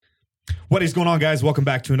What is going on, guys? Welcome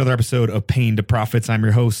back to another episode of Pain to Profits. I'm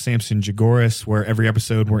your host, Samson Jagoras, where every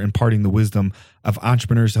episode we're imparting the wisdom of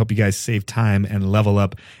entrepreneurs to help you guys save time and level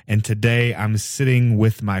up. And today I'm sitting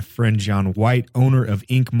with my friend John White, owner of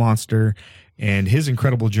Ink Monster, and his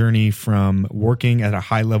incredible journey from working at a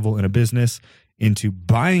high level in a business into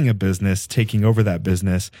buying a business, taking over that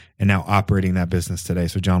business, and now operating that business today.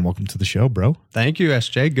 So, John, welcome to the show, bro. Thank you,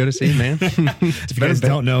 SJ. Good to see you, man. If you guys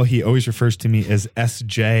don't know, he always refers to me as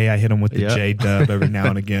SJ. I hit him with the J dub every now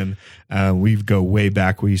and again. We go way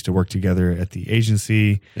back. We used to work together at the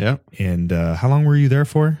agency. Yeah. And how long were you there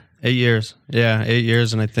for? 8 years. Yeah, 8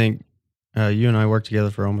 years. And I think you and I worked together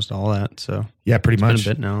for almost all that. So yeah, pretty much. It's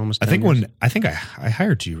been a bit now, almost 10 I think years. I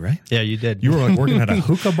hired you, right? Yeah, you did. You were like working at a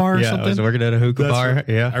hookah bar or something? I was working at a hookah bar. Right.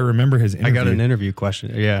 Yeah. I remember his interview. I got an interview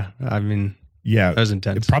question. Yeah. I mean, yeah, that was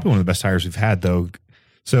intense. Probably one of the best hires we've had, though.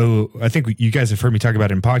 So I think you guys have heard me talk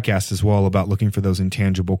about it in podcasts as well, about looking for those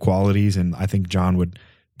intangible qualities. And I think John would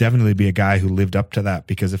definitely be a guy who lived up to that,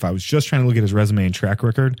 because if I was just trying to look at his resume and track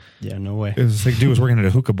record, yeah, no way. It was like, dude was working at a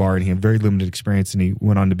hookah bar and he had very limited experience, and he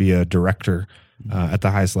went on to be a director at the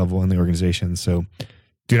highest level in the organization. So,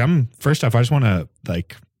 dude, first off, I just want to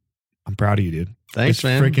I'm proud of you, dude. Thanks, it's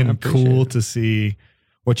man. It's freaking cool to see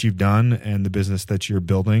what you've done and the business that you're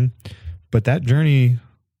building. But that journey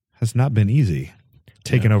has not been easy,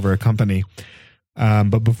 taking over a company.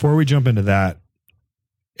 But before we jump into that,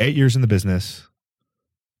 8 years in the business,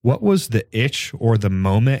 what was the itch or the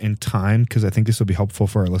moment in time? Because I think this will be helpful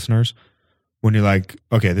for our listeners. When you're like,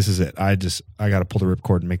 okay, this is it. I got to pull the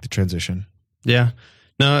ripcord and make the transition. Yeah.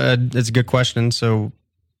 No, it's a good question. So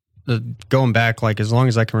going back, as long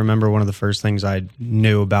as I can remember, one of the first things I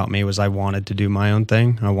knew about me was I wanted to do my own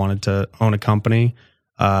thing. I wanted to own a company.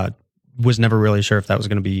 Was never really sure if that was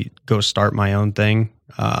going to go start my own thing,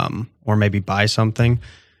 or maybe buy something.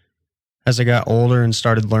 As I got older and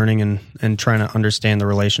started learning and trying to understand the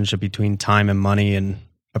relationship between time and money, and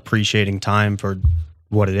appreciating time for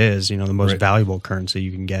what it is, the most valuable currency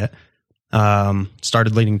you can get,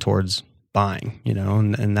 started leaning towards buying,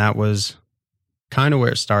 and that was kind of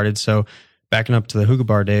where it started. So backing up to the hookah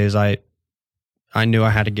bar days, I knew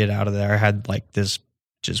I had to get out of there. I had this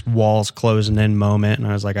just walls closing in moment, and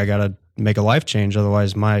I was like, I got to make a life change.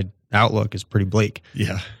 Otherwise my outlook is pretty bleak.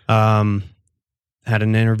 Yeah. Had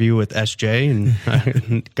an interview with SJ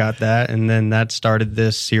and got that. And then that started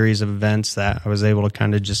this series of events that I was able to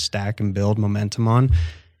kind of just stack and build momentum on.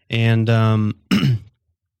 And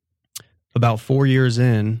about 4 years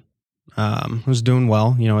in, I was doing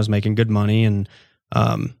well. I was making good money, and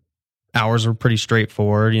hours were pretty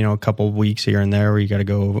straightforward. A couple of weeks here and there where you got to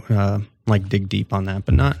go dig deep on that,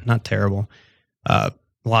 but not terrible.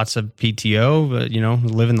 Lots of PTO, but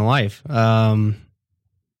living the life.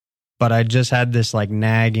 But I just had this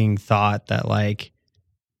nagging thought that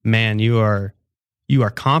man, you are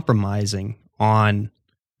compromising on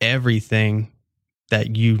everything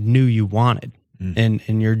that you knew you wanted. And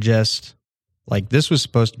you're just this was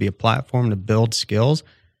supposed to be a platform to build skills,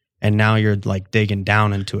 and now you're digging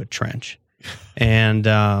down into a trench. And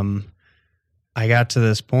I got to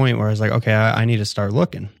this point where I was like, okay, I need to start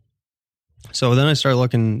looking. So then I started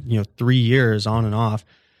looking, 3 years on and off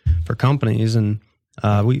for companies, and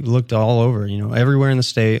we looked all over, everywhere in the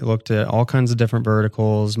state, looked at all kinds of different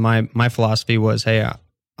verticals. My philosophy was, hey,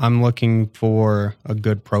 I'm looking for a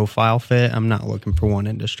good profile fit. I'm not looking for one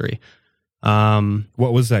industry.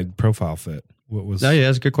 What was that profile fit? What was? Oh yeah,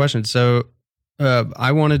 that's a good question. So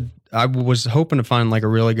I was hoping to find a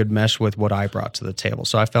really good mesh with what I brought to the table.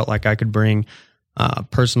 So I felt like I could bring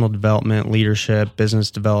personal development, leadership,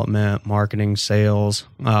 business development, marketing, sales,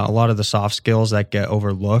 a lot of the soft skills that get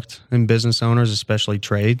overlooked in business owners, especially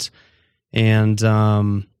trades. And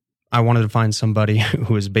I wanted to find somebody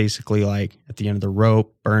who was basically at the end of the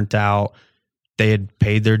rope, burnt out. They had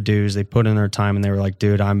paid their dues, they put in their time, and they were like,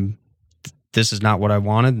 dude, this is not what I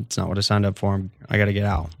wanted. It's not what I signed up for. I got to get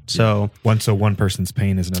out. So one person's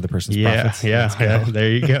pain is another person's profits. Yeah.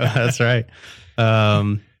 There you go. That's right.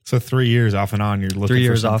 So 3 years off and on, you're looking 3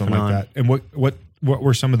 years for something off and like that. And what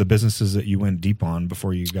were some of the businesses that you went deep on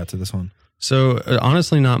before you got to this one? So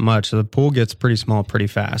honestly, not much. The pool gets pretty small pretty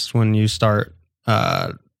fast when you start.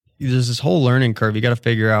 There's this whole learning curve. You got to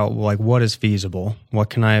figure out what is feasible. What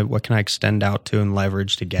can I extend out to and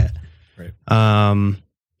leverage to get? Right.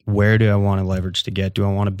 Where do I want to leverage to get? Do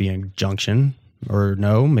I want to be in junction or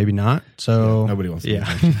no? Maybe not. So nobody wants to be in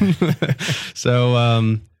junction.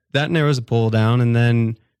 So that narrows the pool down, and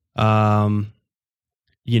then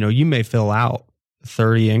you may fill out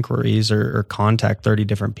 30 inquiries or contact 30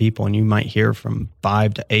 different people, and you might hear from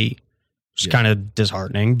 5 to 8, which is kind of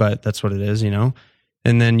disheartening, but that's what it is, And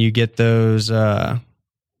then you get those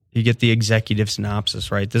you get the executive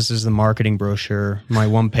synopsis, right? This is the marketing brochure, my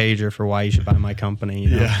one pager for why you should buy my company. You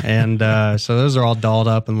know? Yeah. And so those are all dolled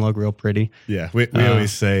up and look real pretty. Yeah. We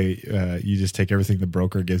always say you just take everything the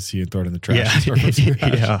broker gives you and throw it in the trash. Yeah,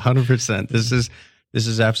 yeah, 100%. This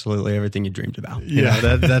is absolutely everything you dreamed about. You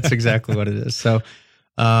know, that's exactly what it is. So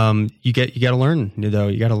you got to learn, though.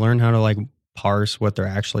 You got to learn how to like parse what they're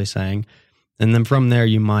actually saying. And then from there,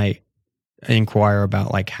 you might inquire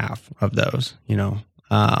about like half of those, you know.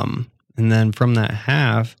 And then from that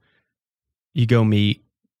half, you go meet,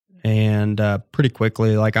 and pretty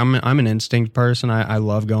quickly, like I'm an instinct person. I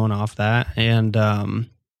love going off that, and a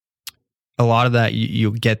lot of that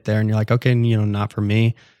you get there, and you're like, okay, you know, not for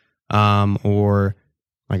me, or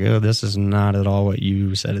like, oh, this is not at all what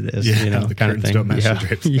you said it is, you know, the kind of thing. don't match the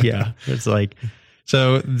drapes. Yeah, it's like,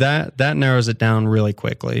 so that narrows it down really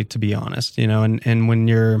quickly, to be honest, you know, and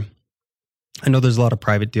when I know there's a lot of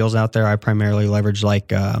private deals out there. I primarily leverage like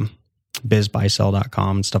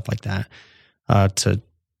bizbuysell.com and stuff like that to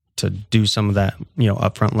do some of that, you know,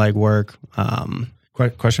 upfront legwork.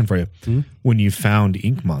 Question for you. Mm-hmm. When you found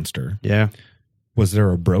Ink Monster, Yeah. was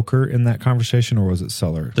there a broker in that conversation or was it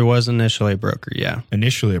seller? There was initially a broker. Yeah.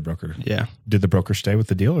 Initially a broker. Yeah. Did the broker stay with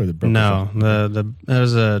the deal or the broker? No, there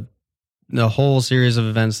was a whole series of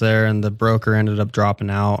events there, and the broker ended up dropping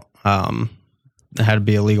out. There had to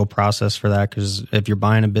be a legal process for that, because if you're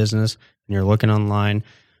buying a business and you're looking online,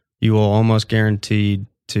 you will almost guaranteed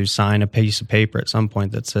to sign a piece of paper at some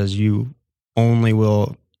point that says you only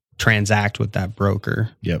will transact with that broker.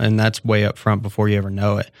 Yep. And that's way up front before you ever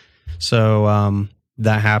know it. So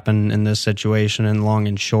that happened in this situation, and long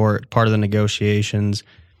and short, part of the negotiations,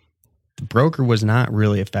 the broker was not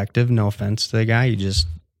really effective. No offense to the guy.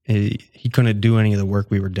 He couldn't do any of the work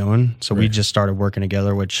we were doing. So we just started working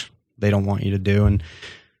together, which they don't want you to do. And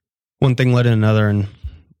one thing led to another, and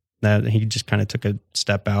that he just kind of took a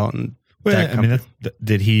step out. And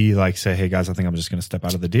did he like say, hey guys, I think I'm just going to step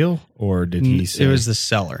out of the deal? Or did he say? It was the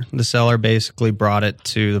seller. The seller basically brought it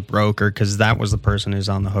to the broker, because that was the person who's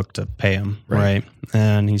on the hook to pay him. Right.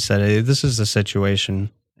 And he said, hey, this is the situation.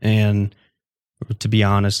 And to be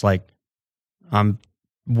honest, like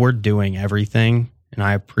we're doing everything, and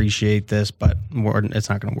I appreciate this, but it's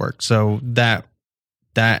not going to work. So that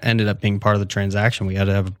ended up being part of the transaction. We had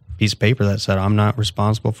to have a piece of paper that said, I'm not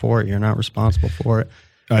responsible for it. You're not responsible for it.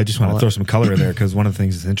 I just want to throw some color in there, because one of the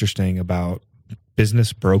things that's interesting about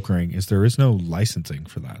business brokering is there is no licensing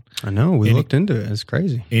for that. I know. We looked into it. It's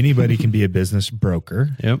crazy. Anybody can be a business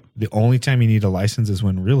broker. Yep. The only time you need a license is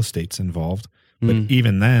when real estate's involved. But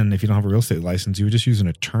even then, if you don't have a real estate license, you would just use an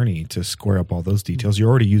attorney to square up all those details. You're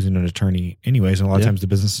already using an attorney anyways. And a lot of times the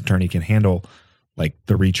business attorney can handle like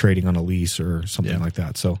the retrading on a lease or something like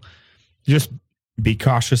that. So just be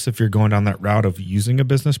cautious if you're going down that route of using a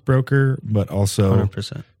business broker, but also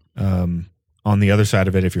 100%. On the other side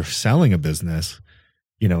of it, if you're selling a business,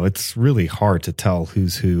 you know, it's really hard to tell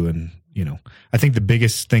who's who. And, you know, I think the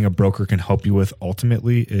biggest thing a broker can help you with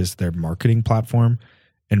ultimately is their marketing platform.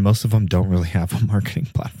 And most of them don't really have a marketing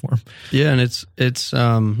platform. Yeah. And it's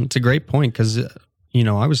a great point, because, you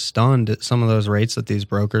know, I was stunned at some of those rates that these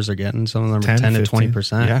brokers are getting. Some of them are 10 to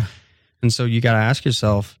 20%. Yeah. And so you got to ask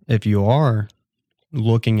yourself, if you are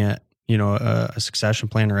looking at, you know, a succession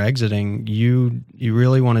plan or exiting, you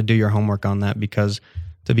really want to do your homework on that, because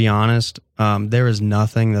to be honest, there is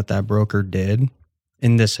nothing that broker did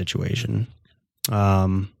in this situation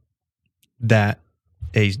that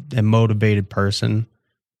a motivated person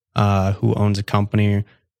who owns a company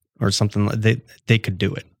or something, they could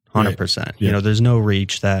do it 100%. Right. You know, there's no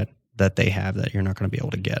reach that they have that you're not going to be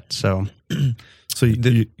able to get. So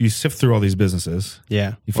you sift through all these businesses.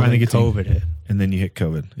 Yeah. You finally get COVID hit. And then you hit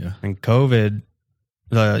COVID. Yeah. And COVID,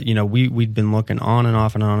 you know, we'd been looking on and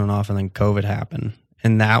off and on and off, and then COVID happened.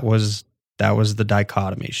 And that was the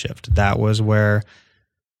dichotomy shift. That was where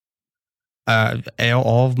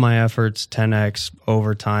all of my efforts 10x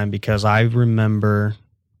over time, because I remember,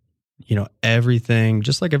 you know, everything,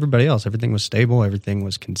 just like everybody else, everything was stable. Everything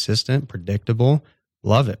was consistent, predictable.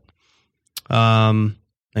 Love it. And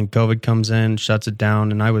COVID comes in, shuts it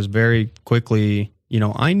down. And I was very quickly, you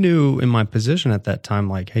know, I knew in my position at that time,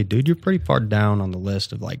 like, hey, dude, you're pretty far down on the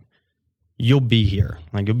list of like, you'll be here.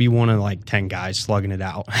 Like, you'll be one of like 10 guys slugging it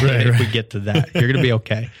out. Right, if we get to that, you're going to be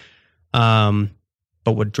okay. But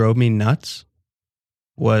what drove me nuts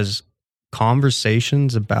was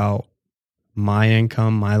conversations about my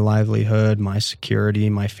income, my livelihood, my security,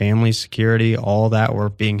 my family's security, all that were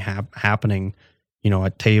being happening, you know,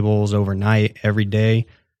 at tables overnight, every day.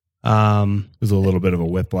 It was a little bit of a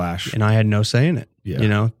whiplash. And I had no say in it. Yeah. You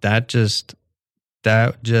know, that just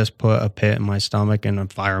put a pit in my stomach and a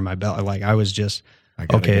fire in my belly. Like I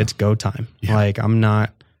okay, it's go time. Yeah. Like I'm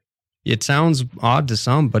not, it sounds odd to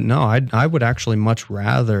some, but no, I would actually much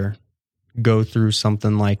rather go through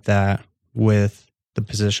something like that with the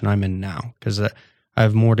position I'm in now. Cause I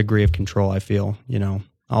have more degree of control. I feel,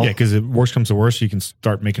 because if worst comes to worst, you can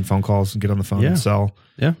start making phone calls and get on the phone and sell.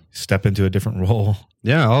 Yeah. Step into a different role.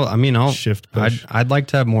 Yeah. I'll shift. Push. I'd like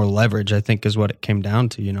to have more leverage, I think is what it came down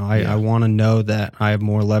to. I want to know that I have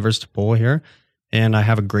more levers to pull here and I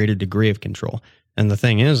have a greater degree of control. And the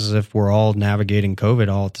thing is if we're all navigating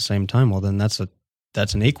COVID all at the same time, well, then that's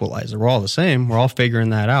an equalizer. We're all the same. We're all figuring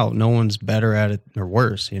that out. No one's better at it or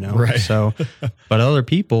worse, Right. So, but other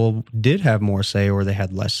people did have more say or they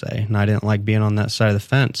had less say. And I didn't like being on that side of the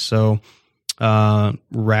fence. So,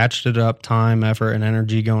 ratcheted up time, effort, and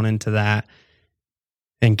energy going into that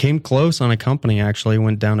and came close on a company, actually.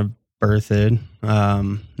 Went down to Berthoud,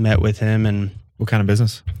 met with him. And what kind of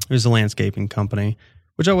business? It was a landscaping company,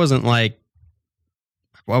 which I wasn't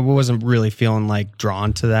really feeling like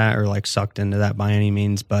drawn to that or like sucked into that by any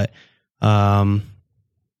means, but,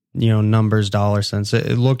 numbers, dollar cents,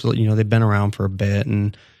 it looked, they've been around for a bit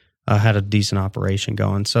and had a decent operation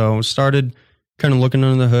going. So started kind of looking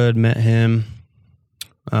under the hood, met him.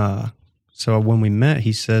 So when we met,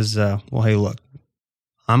 he says, well, hey, look,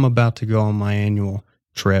 I'm about to go on my annual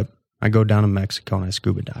trip. I go down to Mexico and I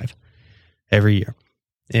scuba dive every year.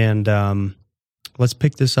 And, let's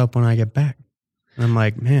pick this up when I get back. And I'm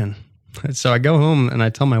like, man. So I go home and I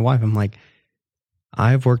tell my wife, I'm like,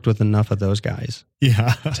 I've worked with enough of those guys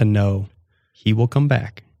to know he will come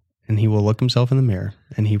back and he will look himself in the mirror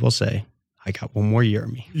and he will say, I got one more year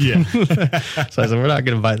of me. Yeah. So I said, we're not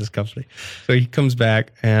going to buy this company. So he comes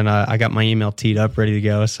back and I got my email teed up, ready to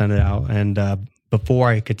go, send it out. And before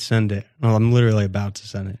I could send it, well, I'm literally about to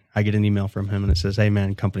send it, I get an email from him and it says, hey,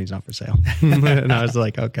 man, company's not for sale. And I was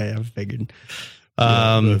like, okay, I figured.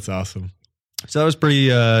 That's awesome. So that was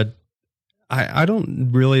pretty, I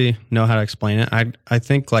don't really know how to explain it. I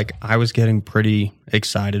think like I was getting pretty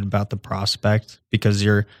excited about the prospect because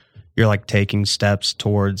you're like taking steps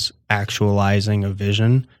towards actualizing a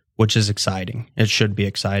vision, which is exciting. It should be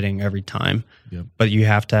exciting every time. Yep. But you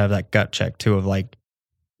have to have that gut check too of like,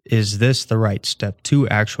 is this the right step to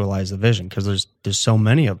actualize the vision? Because there's so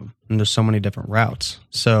many of them and there's so many different routes.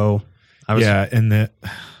 So I was, and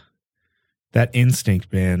that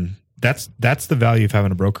instinct, man. That's the value of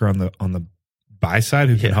having a broker on the buy side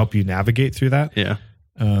who can help you navigate through that. Yeah.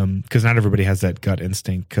 Because not everybody has that gut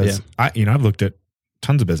instinct. Because I've looked at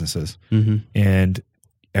tons of businesses, and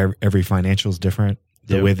every financial is different.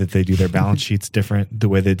 The way that they do their balance sheet's different. The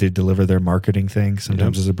way that they deliver their marketing thing.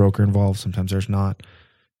 Sometimes there's a broker involved. Sometimes there's not.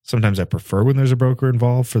 Sometimes I prefer when there's a broker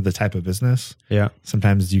involved for the type of business. Yeah.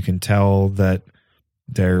 Sometimes you can tell that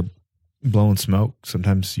they're blowing smoke.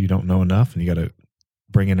 Sometimes you don't know enough, and you got to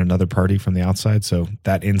bring in another party from the outside. So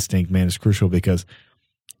that instinct, man, is crucial because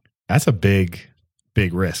that's a big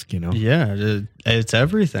risk, Yeah, it's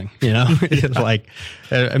everything, like,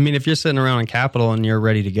 I mean, if you're sitting around in capital and you're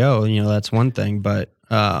ready to go, that's one thing, but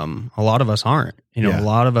a lot of us aren't, a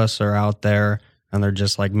lot of us are out there and they're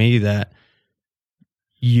just like me, that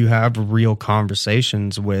you have real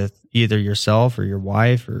conversations with either yourself or your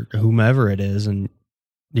wife or whomever it is. And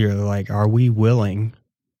you're like, are we willing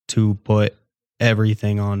to put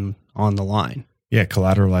everything on the line? Yeah,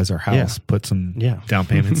 collateralize our house, put some down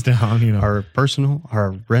payments down, Our personal,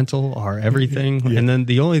 our rental, our everything. And then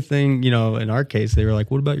the only thing, in our case, they were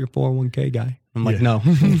like, what about your 401k guy? I'm like, no.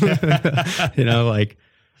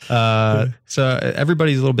 So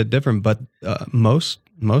everybody's a little bit different, but most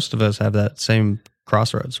of us have that same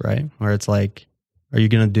crossroads, right? Where it's like, are you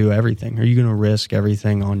going to do everything? Are you going to risk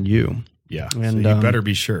everything on you? Yeah. And so you better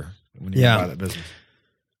be sure when you buy that business.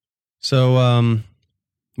 So,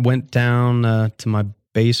 went down to my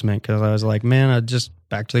basement because I was like, man, I just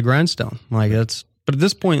back to the grindstone. Like but at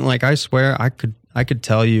this point, like I swear I could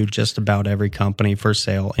tell you just about every company for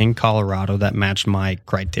sale in Colorado that matched my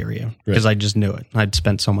criteria because I just knew it. I'd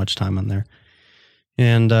spent so much time on there.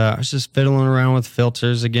 And I was just fiddling around with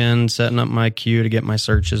filters again, setting up my queue to get my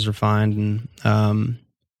searches refined. And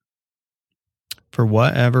for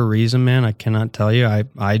whatever reason, man, I cannot tell you.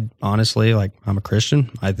 I honestly, like, I'm a Christian.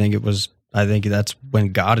 I think that's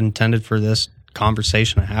when God intended for this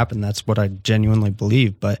conversation to happen. That's what I genuinely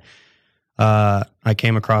believe. But I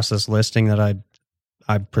came across this listing that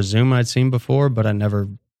I presume I'd seen before, but I never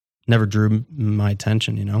drew my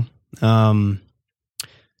attention, So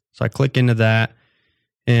I click into that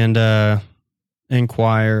and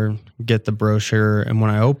inquire, get the brochure. And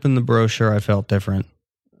when I opened the brochure, I felt different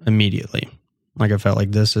immediately. Like I felt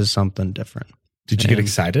like this is something different. Did you get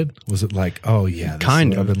excited? Was it like, oh yeah, this is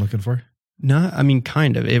what I've been looking for?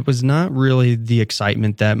 Kind of. It was not really the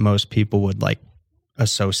excitement that most people would like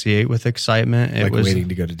associate with excitement. It like was waiting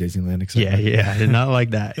to go to Disneyland excitement. Yeah, not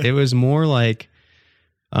like that. It was more like,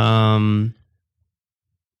 man,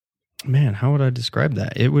 how would I describe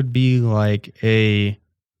that? It would be like the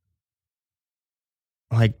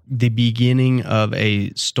beginning of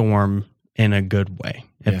a storm in a good way.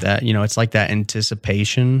 If that, it's like that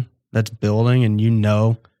anticipation that's building,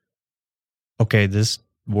 and okay,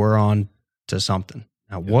 we're on to something.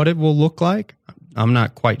 Now, what it will look like, I'm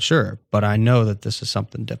not quite sure, but I know that this is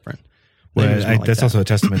something different. Well, that's also a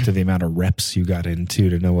testament to the amount of reps you got into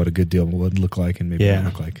to know what a good deal would look like and maybe what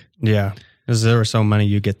look like. Yeah, because there were so many,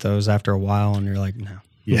 you get those after a while, and you're like, no.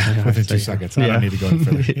 Yeah, within 2 seconds. I don't need to go any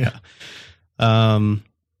further. Yeah.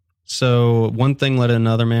 So one thing led to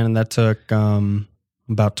another, man, and that took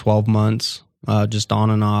about 12 months, just on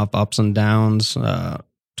and off, ups and downs,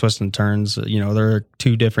 twists and turns. There are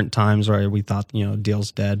 2 different times where we thought,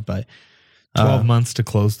 deal's dead, but 12 months to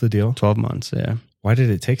close the deal? 12 months, yeah. Why did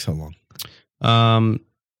it take so long?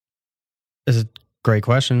 It's a great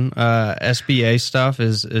question. SBA stuff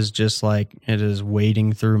is just like, it is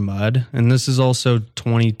wading through mud. And this is also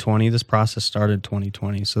 2020. This process started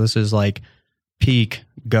 2020. So this is like peak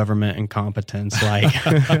government incompetence. Like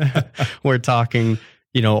we're talking,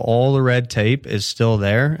 all the red tape is still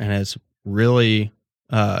there, and it's really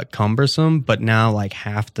cumbersome, but now like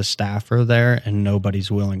half the staff are there and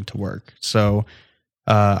nobody's willing to work. So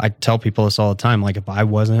I tell people this all the time. Like, if I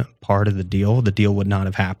wasn't part of the deal would not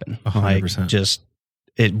have happened. 100%. Like,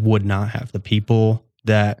 it would not have. The people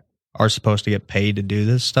that are supposed to get paid to do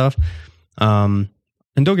this stuff. And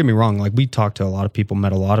don't get me wrong. Like, we talked to a lot of people,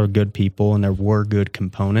 met a lot of good people, and there were good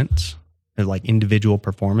components, like individual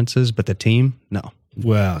performances, but the team, no.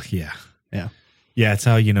 Well, yeah. Yeah. Yeah, it's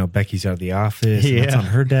how, Becky's out of the office, and it's on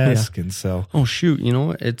her desk, and so... Oh, shoot,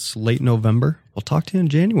 it's late November. We'll talk to you in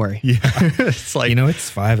January. Yeah. It's like... it's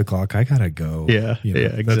 5 o'clock. I gotta go. Yeah,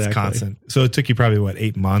 exactly. That's constant. So it took you probably,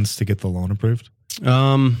 8 months to get the loan approved?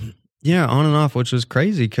 Yeah, on and off, which was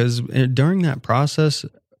crazy, because during that process,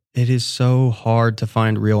 it is so hard to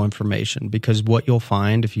find real information, because what you'll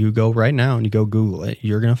find, if you go right now and you go Google it,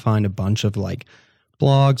 you're going to find a bunch of, like,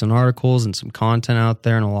 blogs and articles and some content out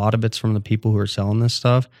there, and a lot of it's from the people who are selling this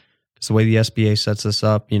stuff. Because the way the SBA sets this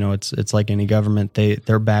up, it's like any government,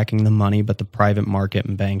 they're backing the money, but the private market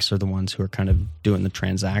and banks are the ones who are kind of doing the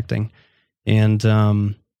transacting.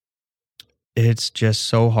 And it's just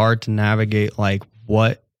so hard to navigate, like,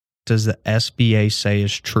 what does the SBA say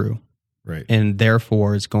is true? Right. And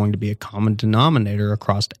therefore it's going to be a common denominator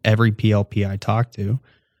across every PLP I talk to.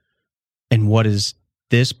 And what is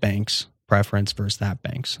this bank's preference versus that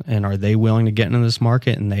bank's, and are they willing to get into this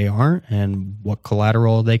market, and they aren't, and what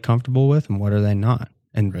collateral are they comfortable with, and what are they not?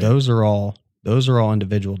 And those are all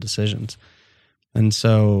individual decisions. And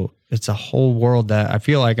so it's a whole world that I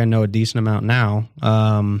feel like I know a decent amount now.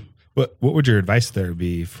 What would your advice there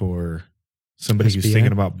be for somebody SBA? Who's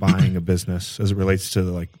thinking about buying a business as it relates to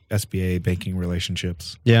like SBA banking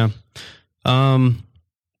relationships? Yeah.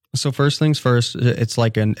 So first things first, it's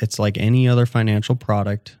like any other financial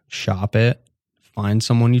product. Shop it, find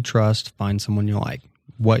someone you trust, find someone you like.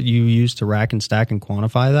 What you use to rack and stack and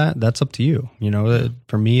quantify that's up to you.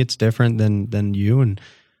 For me, it's different than you. And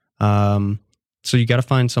so you got to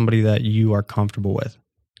find somebody that you are comfortable with.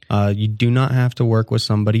 You do not have to work with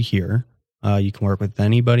somebody here. You can work with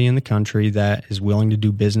anybody in the country that is willing to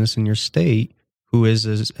do business in your state who is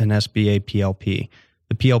an SBA PLP.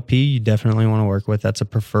 The PLP you definitely want to work with. That's a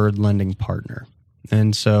preferred lending partner.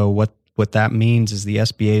 And so what that means is the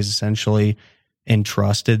SBA is essentially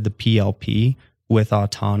entrusted the PLP with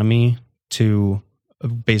autonomy to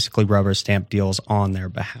basically rubber stamp deals on their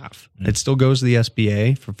behalf. It still goes to the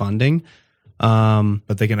SBA for funding.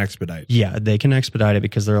 But they can expedite. Yeah, they can expedite it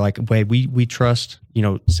because they're like, wait, we trust,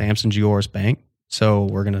 Samson Gioris Bank, so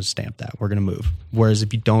we're going to stamp that. We're going to move. Whereas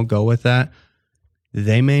if you don't go with that,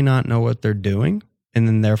 they may not know what they're doing. And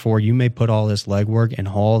then therefore you may put all this legwork and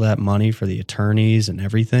haul that money for the attorneys and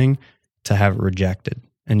everything to have it rejected.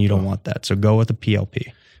 And you don't want that. So go with a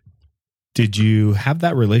PLP. Did you have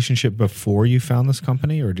that relationship before you found this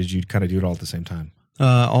company, or did you kind of do it all at the same time?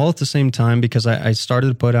 All at the same time, because I started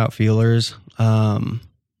to put out feelers. I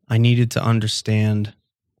needed to understand,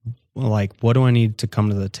 like, what do I need to come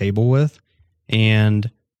to the table with? And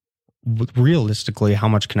realistically, how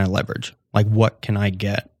much can I leverage? Like, what can I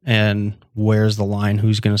get? And where's the line?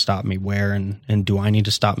 Who's going to stop me where? And do I need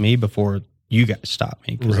to stop me before you guys stop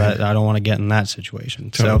me? Because I don't want to get in that situation.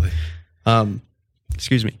 Totally. So,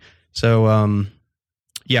 excuse me. So,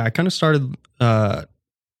 yeah, I kind of started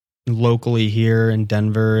locally here in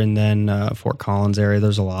Denver, and then Fort Collins area.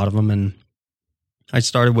 There's a lot of them. And I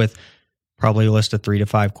started with probably a list of 3 to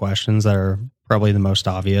 5 questions that are probably the most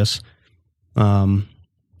obvious.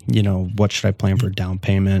 What should I plan for down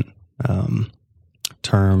payment,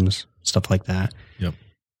 terms, stuff like that. Yep.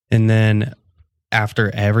 And then after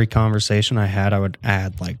every conversation I had, I would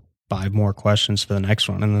add like 5 more questions for the next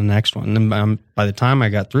one and the next one. And then by the time I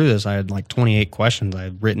got through this, I had like 28 questions I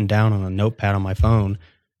had written down on a notepad on my phone.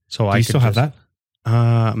 So Do you still have that?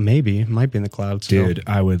 Maybe. It might be in the cloud still. Dude,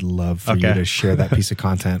 I would love for you to share that piece of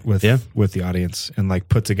content with the audience and like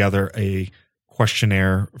put together a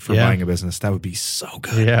questionnaire for buying a business. That would be so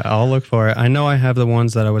good. Yeah, I'll look for it. I know I have the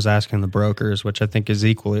ones that I was asking the brokers, which I think is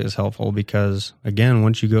equally as helpful because, again,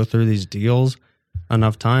 once you go through these deals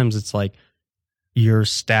enough times, it's like you're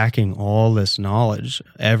stacking all this knowledge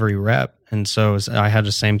every rep. And so I had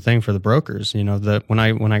the same thing for the brokers. That when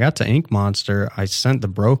I got to Ink Monster, I sent the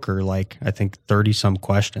broker like I think 30 some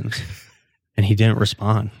questions, and he didn't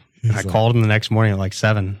respond. I called him the next morning at like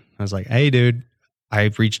 7. I was like, "Hey, dude, I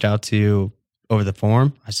reached out to you over the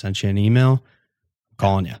form. I sent you an email. I'm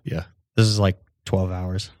calling you. Yeah, this is like 12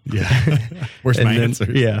 hours. Yeah, where's my answer?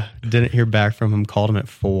 Yeah, didn't hear back from him. Called him at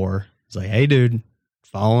 4. He's like, "Hey, dude,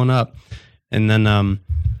 following up," and then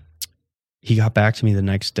he got back to me the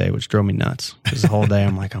next day, which drove me nuts. Because the whole day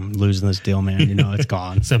I'm like, I'm losing this deal, man. It's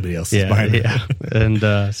gone. Somebody else is buying it. Yeah.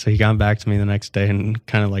 And so he got back to me the next day and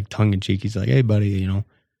kind of like tongue in cheek. He's like, "Hey, buddy, a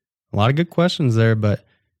lot of good questions there, but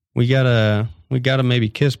we gotta maybe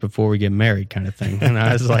kiss before we get married, kind of thing." And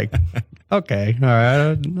I was like, "Okay, all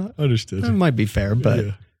right, understood. That might be fair,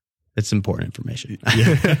 but it's important information."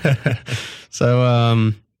 Yeah.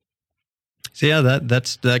 So yeah,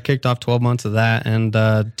 that kicked off 12 months of that, and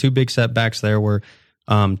 2 big setbacks there were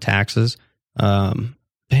taxes. Being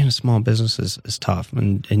a small business is tough,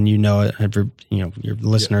 and it. Your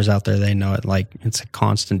listeners out there, they know it. Like it's a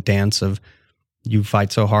constant dance of you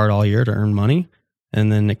fight so hard all year to earn money,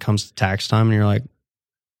 and then it comes to tax time, and you're like,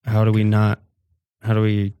 how do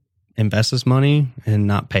we invest this money and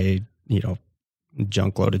not pay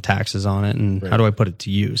junk load of taxes on it, and how do I put it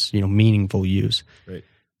to use, meaningful use? Right.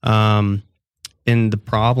 And the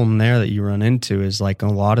problem there that you run into is like a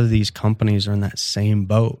lot of these companies are in that same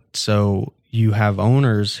boat. So you have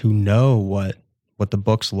owners who know what the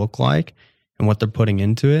books look like and what they're putting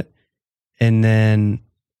into it. And then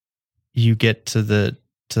you get to the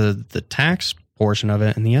tax portion of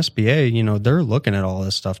it, and the SBA, they're looking at all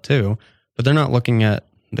this stuff too, but they're not looking at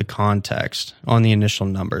the context on the initial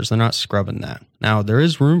numbers. They're not scrubbing that. Now, there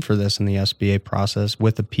is room for this in the SBA process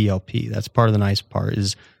with the PLP. That's part of the nice part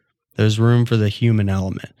is there's room for the human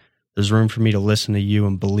element. There's room for me to listen to you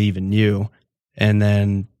and believe in you and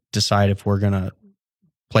then decide if we're going to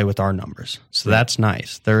play with our numbers. So that's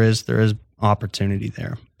nice. There is opportunity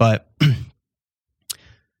there. But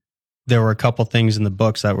there were a couple things in the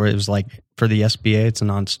books it was like for the SBA, it's a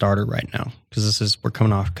non-starter right now because we're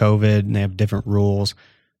coming off COVID and they have different rules.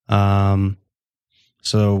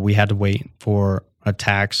 So we had to wait for a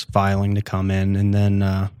tax filing to come in, and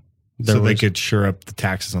then they could shore up the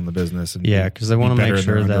taxes on the business. And because they want to make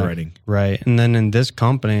sure that right. And then in this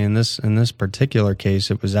company, in this particular case,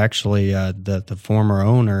 it was actually the former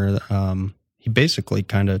owner. He basically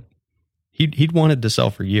he'd wanted to sell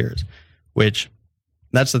for years, which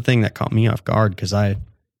that's the thing that caught me off guard because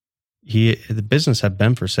the business had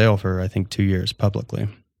been for sale for I think 2 years publicly,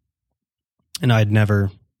 and I'd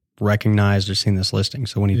never recognized or seen this listing.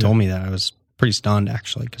 So when he told me that, I was pretty stunned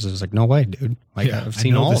actually because I was like, no way, dude. Like I've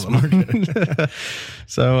seen all of them.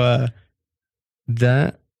 So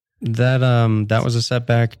that was a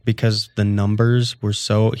setback because the numbers were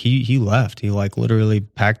so he left. He like literally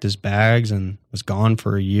packed his bags and was gone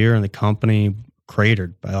for a year, and the company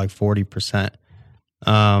cratered by like 40%.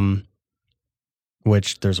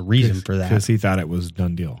 Which there's a reason for that because he thought it was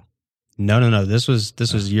done deal. No. This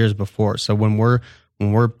was years before. So when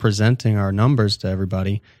we're presenting our numbers to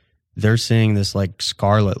everybody, they're seeing this like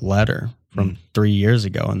scarlet letter from 3 years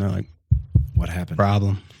ago, and they're like, "What happened?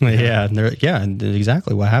 Problem." Yeah, and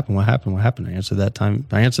exactly what happened. I answered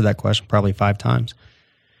that question probably 5 times.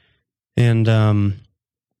 And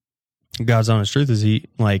God's honest truth is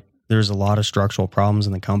there's a lot of structural problems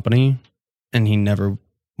in the company, and he never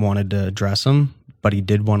wanted to address them, but he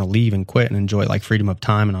did want to leave and quit and enjoy like freedom of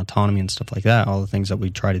time and autonomy and stuff like that, all the things that we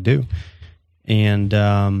try to do. And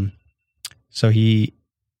so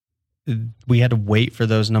we had to wait for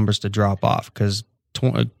those numbers to drop off because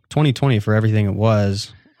 2020, for everything it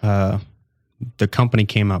was, the company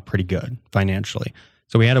came out pretty good financially.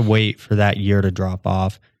 So we had to wait for that year to drop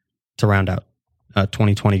off to round out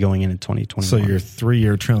 2020 going into 2021. So your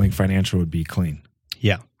 3-year trailing financial would be clean.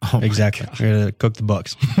 Yeah. Oh my exactly. God. We're gonna cook the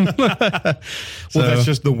books. Well, that's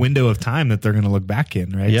just the window of time that they're going to look back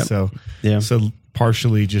in, right? Yep. So, Yeah. so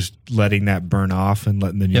partially just letting that burn off and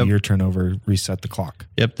letting the new Yep. year turnover reset the clock.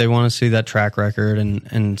 Yep, they want to see that track record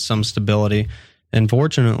and some stability. And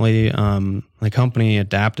fortunately, the company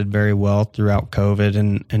adapted very well throughout COVID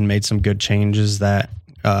and made some good changes that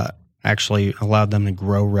actually allowed them to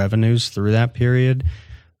grow revenues through that period.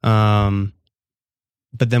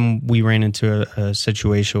 But then we ran into a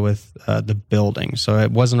situation with the building. So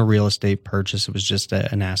it wasn't a real estate purchase. It was just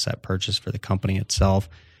an asset purchase for the company itself.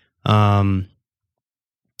 And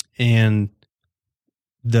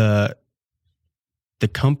the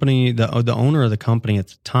company, the owner of the company at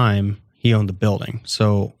the time, he owned the building.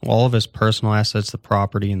 So all of his personal assets, the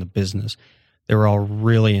property and the business, they were all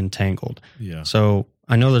really entangled. Yeah. So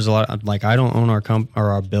I know there's a lot of, like, I don't own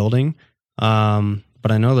our building.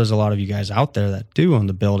 But I know there's a lot of you guys out there that do own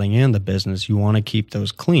the building and the business. You want to keep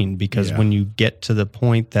those clean because when you get to the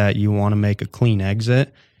point that you want to make a clean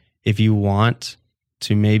exit, if you want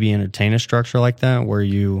to maybe entertain a structure like that where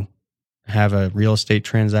you have a real estate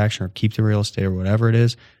transaction or keep the real estate or whatever it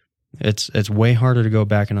is, it's way harder to go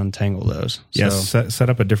back and untangle those. Yes, So, set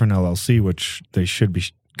up a different LLC, which they should be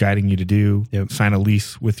guiding you to do. Yep. Sign a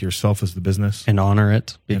lease with yourself as the business. and honor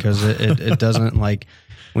it because it doesn't, like,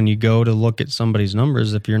 when you go to look at somebody's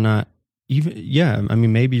numbers, if you're not even, I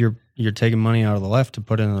mean, maybe you're taking money out of the left to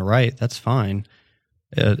put it in the right. That's fine.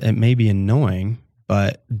 It may be annoying,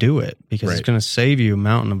 but do it because it's going to save you a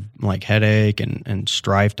mountain of, like, headache and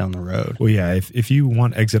strife down the road. Well, yeah, if you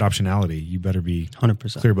want exit optionality, you better be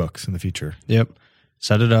 100%. clear books in the future. Yep.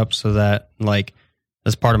 Set it up so that, like,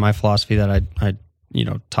 that's part of my philosophy that I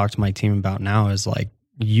talk to my team about now is, like,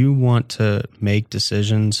 you want to make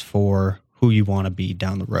decisions for who you want to be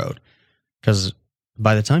down the road. Because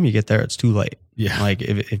by the time you get there, it's too late. Yeah. Like,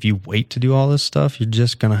 if you wait to do all this stuff, you're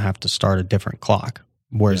just going to have to start a different clock.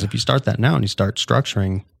 Whereas if you start that now and you start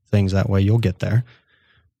structuring things that way, you'll get there.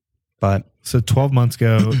 But So 12 months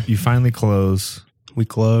ago, you finally close. we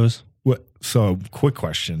close. What? So quick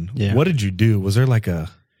question. Yeah. What did you do? Was it like that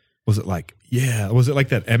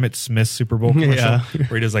Emmett Smith Super Bowl commercial Yeah.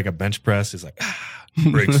 where he does like a bench press? He's like,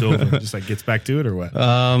 breaks over and just like gets back to it or what?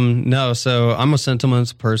 No. So I'm a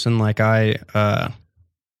sentimental person. Like I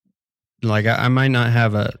might not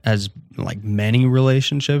have as like many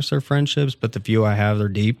relationships or friendships, but the few I have, they're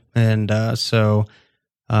deep. And so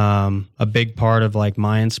a big part of, like,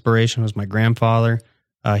 my inspiration was my grandfather.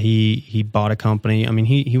 He bought a company. I mean,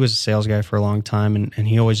 he was a sales guy for a long time, and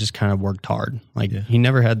he always just kind of worked hard. Like, he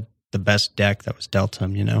never had the best deck that was dealt to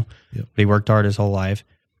him, Yep. but he worked hard his whole life.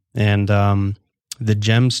 And the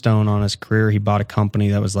gemstone on his career, he bought a company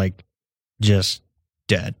that was, like, just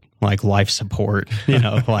dead, like life support,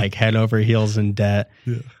 like head over heels in debt.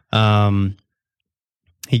 Yeah.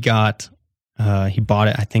 He bought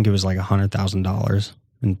it, I think it was like $100,000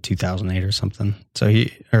 in 2008 or something. So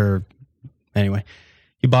he bought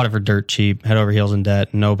it for dirt cheap, head over heels in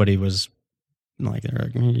debt. Nobody was like,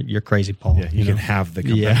 you're crazy, Paul. Yeah, you can have the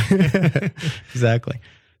company. Yeah, exactly.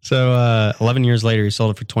 So 11 years later, he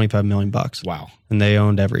sold it for $25 million. Wow. And they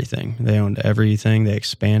owned everything. They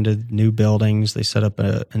expanded new buildings. They set up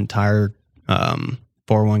an entire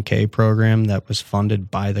 401k program that was funded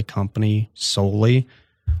by the company solely.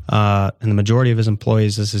 And the majority of his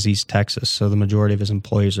employees, this is East Texas, so the majority of his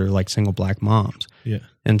employees are like single black moms. Yeah.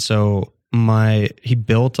 And so he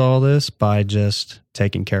built all this by just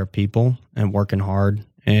taking care of people and working hard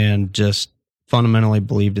and just fundamentally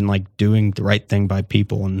believed in, like, doing the right thing by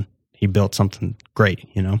people. And he built something great,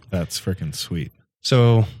 That's freaking sweet.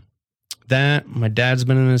 So that, my dad's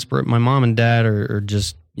been an inspiration. My mom and dad are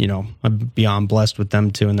just, I'm beyond blessed with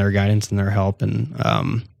them too, and their guidance and their help,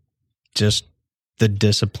 and just the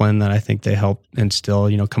discipline that I think they help instill,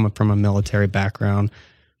 coming from a military background.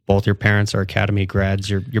 Both your parents are academy grads.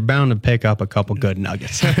 You're bound to pick up a couple good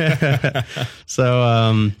nuggets.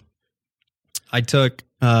 So I took,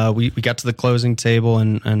 we got to the closing table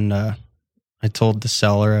and I told the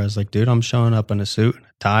seller, I was like, dude, I'm showing up in a suit and a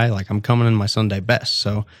tie. Like, I'm coming in my Sunday best.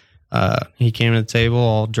 So he came to the table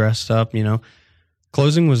all dressed up,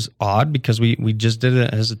 Closing was odd because we just did it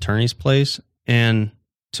at his attorney's place. And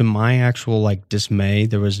to my actual, like, dismay,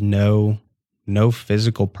 there was no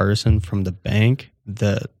physical person from the bank,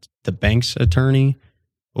 the bank's attorney,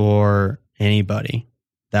 or anybody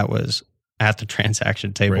that was at the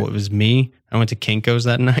transaction table. Right. It was me. I went to Kinko's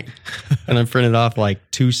that night and I printed off like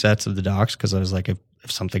 2 sets of the docs because I was like, if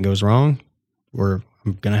something goes wrong, I'm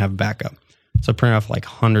going to have a backup. So I printed off like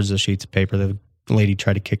hundreds of sheets of paper. The lady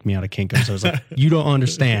tried to kick me out of Kinko's. I was like, you don't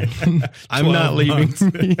understand. I'm not leaving.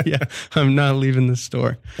 Yeah, I'm not leaving the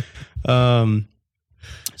store.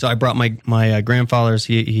 So I brought my grandfather's.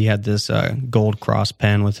 He had this gold cross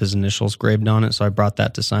pen with his initials engraved on it. So I brought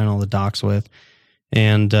that to sign all the docs with.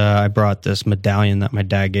 And I brought this medallion that my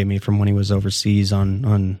dad gave me from when he was overseas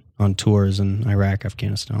on tours in Iraq,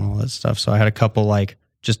 Afghanistan, all that stuff. So I had a couple like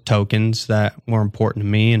just tokens that were important to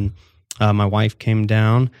me. And my wife came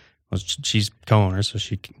down. Well, she's co-owner, so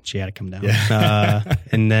she had to come down. Yeah.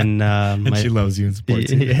 And then and she loves you and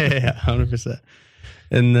supports you. Yeah, 100%.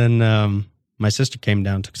 And then my sister came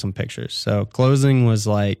down, took some pictures. So closing was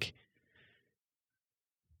like,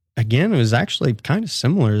 again, it was actually kind of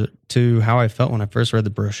similar to how I felt when I first read the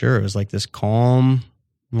brochure. It was like this calm,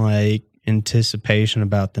 like anticipation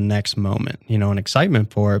about the next moment, and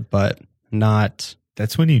excitement for it, but not.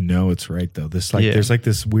 That's when you know it's right, though. There's like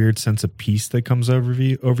this weird sense of peace that comes over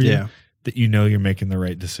you that you're making the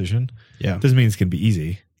right decision. Yeah, doesn't mean it's gonna be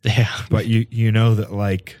easy. Yeah, but you know that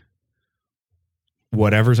like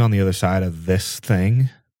whatever's on the other side of this thing,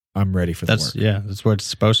 I'm ready for the work. Yeah, that's what it's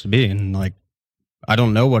supposed to be, and like I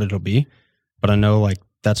don't know what it'll be, but I know like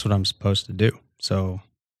that's what I'm supposed to do. So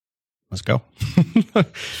let's go.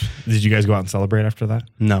 Did you guys go out and celebrate after that?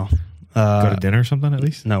 No. Go to dinner or something at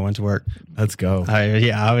least? No, went to work. Let's go.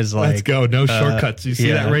 I was like, let's go. No shortcuts. You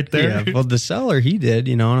see that right there? Yeah. Well, the seller, he did,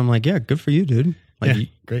 and I'm like, yeah, good for you, dude. Like,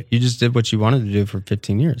 great. You just did what you wanted to do for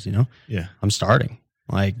 15 years, Yeah. I'm starting.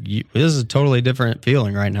 Like, this is a totally different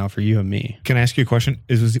feeling right now for you and me. Can I ask you a question?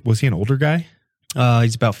 Was he an older guy?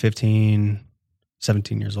 He's about 17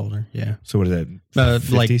 years older. Yeah. So what is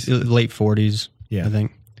that? Like late 40s. Yeah. I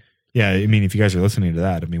think. Yeah, I mean, if you guys are listening to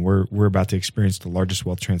that, I mean, we're about to experience the largest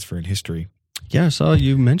wealth transfer in history. Yeah, I saw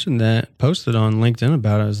you mentioned that, posted on LinkedIn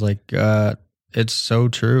about it. I was like, it's so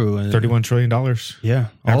true. $31 trillion. Yeah.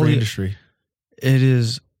 All the industry.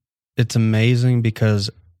 It's amazing because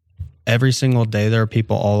every single day there are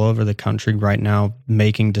people all over the country right now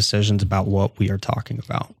making decisions about what we are talking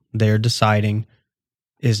about. They're deciding,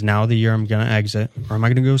 is now the year I'm going to exit, or am I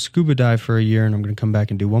going to go scuba dive for a year and I'm going to come back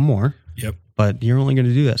and do one more? Yep. But you're only going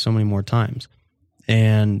to do that so many more times.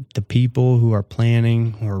 And the people who are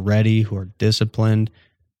planning, who are ready, who are disciplined,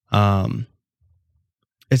 it's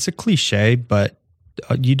a cliche, but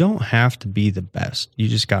you don't have to be the best. You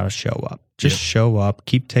just got to show up. Just show up,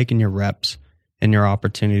 keep taking your reps, and your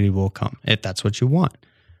opportunity will come if that's what you want.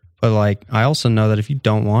 But like, I also know that if you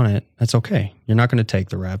don't want it, that's okay. You're not going to take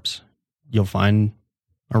the reps. You'll find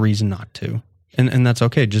a reason not to. And that's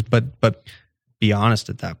okay. But be honest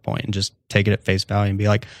at that point and just take it at face value and be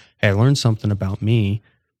like, hey, I learned something about me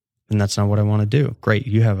and that's not what I want to do. Great.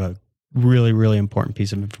 You have a really, really important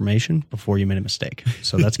piece of information before you made a mistake.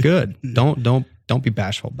 So that's good. Don't be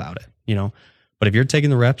bashful about it, But if you're taking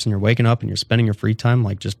the reps and you're waking up and you're spending your free time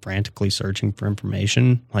like just frantically searching for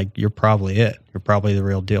information, like you're probably it. You're probably the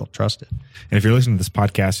real deal. Trust it. And if you're listening to this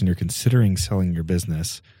podcast and you're considering selling your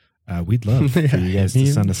business, we'd love for you guys to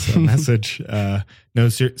send us a message.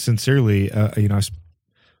 Sincerely,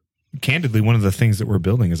 candidly, one of the things that we're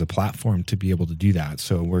building is a platform to be able to do that.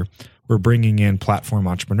 So we're bringing in platform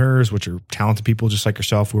entrepreneurs, which are talented people just like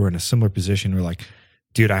yourself, who are in a similar position. We're like,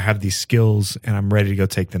 dude, I have these skills and I'm ready to go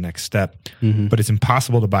take the next step. Mm-hmm. But it's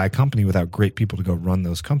impossible to buy a company without great people to go run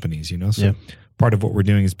those companies, So part of what we're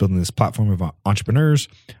doing is building this platform of entrepreneurs.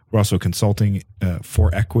 We're also consulting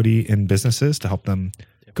for equity in businesses to help them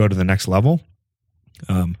go to the next level.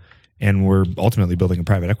 And we're ultimately building a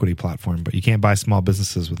private equity platform, but you can't buy small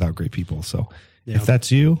businesses without great people. So if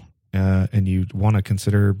that's you and you want to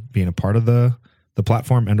consider being a part of the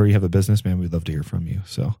platform and or you have a business, man, we'd love to hear from you.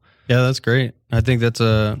 So yeah, that's great. I think that's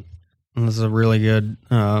a really good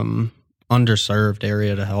underserved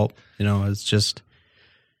area to help. It's just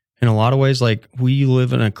in a lot of ways, like we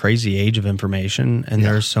live in a crazy age of information and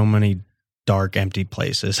there are so many dark, empty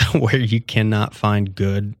places where you cannot find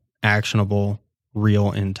good, actionable,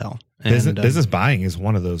 real intel. And, business buying is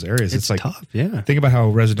one of those areas. It's like tough. Yeah. Think about how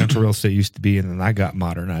residential real estate used to be, and then that got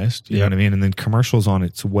modernized. You know what I mean? And then commercial's on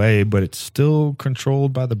its way, but it's still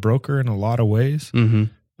controlled by the broker in a lot of ways.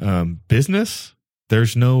 Mm-hmm. Business,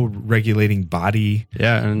 there's no regulating body.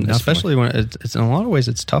 Yeah, and especially when it's in a lot of ways,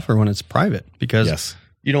 it's tougher when it's private because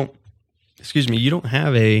you don't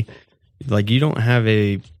have a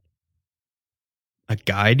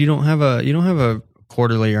guide. You don't have a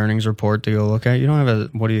quarterly earnings report to go look at. You don't have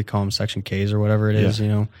what do you call them, Section Ks or whatever it is.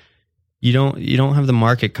 You don't have the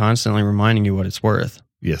market constantly reminding you what it's worth.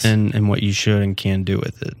 Yes, and what you should and can do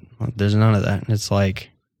with it. There's none of that, and it's like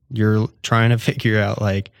you're trying to figure out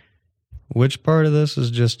like which part of this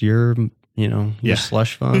is just your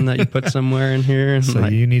slush fund that you put somewhere in here. And so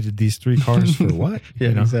you needed these 3 cars for what?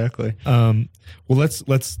 Exactly. Well,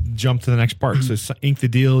 let's jump to the next part. So ink the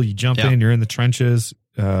deal. You jump in. You're in the trenches.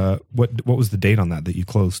 what was the date on that you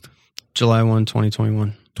closed? July 1,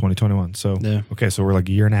 2021. 2021. So, yeah. Okay. So we're like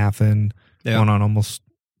a year and a half in, going on almost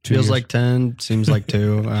 2 Feels years. like 10, seems like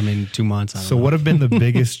 2. I mean, 2 months. So what have been the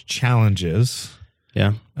biggest challenges?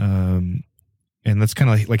 Yeah. And let's kind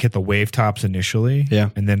of like hit the wave tops initially. Yeah.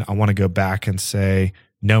 And then I want to go back and say,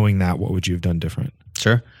 knowing that, what would you have done different?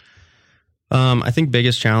 Sure. I think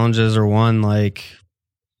biggest challenges are one, like,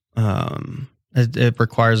 it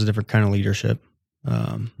requires a different kind of leadership.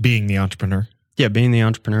 Being the entrepreneur. Yeah. Being the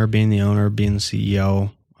entrepreneur, being the owner, being the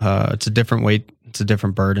CEO. It's a different weight. It's a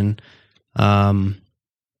different burden.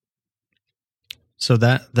 So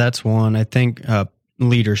that's one. I think,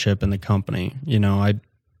 leadership in the company,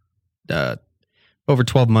 over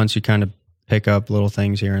 12 months, you kind of pick up little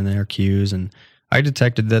things here and there, cues, and I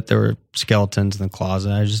detected that there were skeletons in the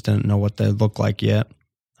closet. I just didn't know what they looked like yet.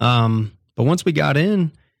 But once we got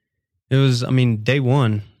in, it was, day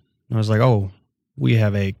one, I was like, oh, we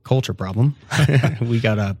have a culture problem. We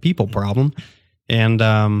got a people problem. And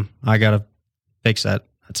I got to fix that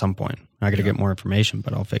at some point. I got to get more information,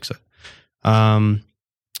 but I'll fix it.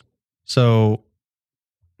 So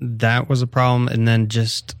that was a problem. And then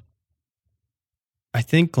just, I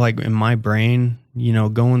think like in my brain,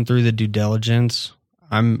 going through the due diligence,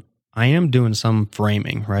 I am doing some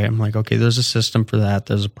framing, right? I'm like, okay, there's a system for that.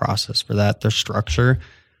 There's a process for that. There's structure.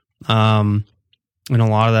 And a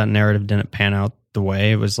lot of that narrative didn't pan out the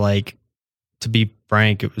way. It was like, to be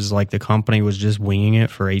frank, it was like the company was just winging it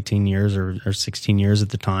for 18 years or 16 years at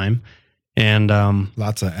the time. And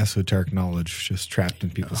lots of esoteric knowledge just trapped in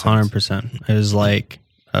people's heads. 100%. It was like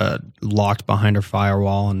locked behind a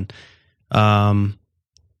firewall, and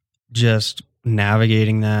just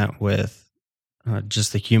navigating that with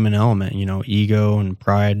just the human element, ego and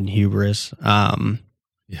pride and hubris.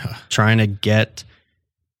 Trying to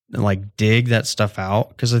dig that stuff out.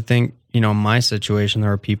 Because I think, in my situation,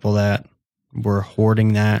 there are people that were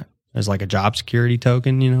hoarding that as like a job security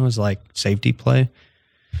token, as like safety play.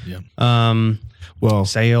 Yeah. Well,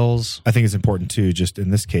 sales. I think it's important too, just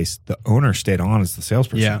in this case, the owner stayed on as the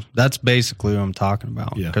salesperson. Yeah. That's basically what I'm talking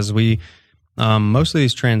about. Yeah. Because we, most of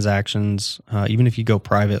these transactions, even if you go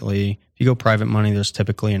privately, if you go private money, there's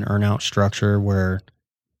typically an earn out structure where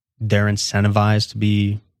they're incentivized to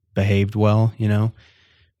be behaved well,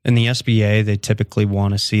 In the SBA, they typically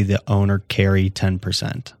want to see the owner carry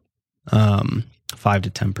 10%, 5 to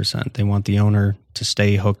 10%. They want the owner to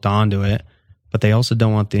stay hooked onto it, but they also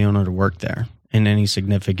don't want the owner to work there in any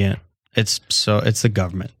significant. It's the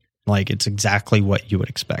government. Like, it's exactly what you would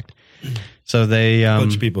expect. So they a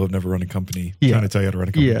bunch of people have never run a company trying to tell you how to run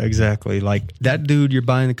a company. Yeah, exactly. Like, that dude you're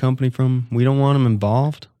buying the company from, we don't want him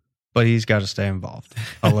involved, but he's got to stay involved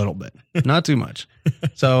a little bit, not too much.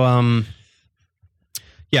 So,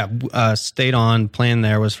 stayed on. Plan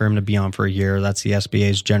there was for him to be on for a year. That's the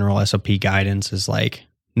SBA's general SOP guidance, is like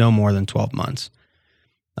no more than 12 months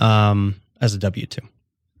as a W-2.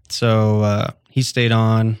 So he stayed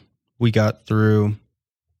on. We got through,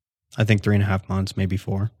 I think, 3.5 months, maybe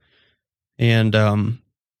 4. And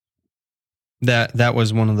that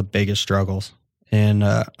was one of the biggest struggles. And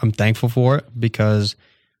I'm thankful for it, because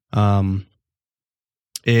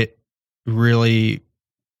it really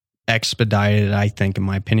expedited, I think, in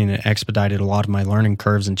my opinion, it expedited a lot of my learning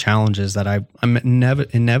curves and challenges that I'm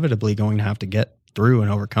inevitably going to have to get through and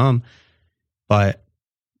overcome. But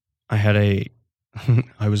I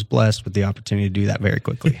was blessed with the opportunity to do that very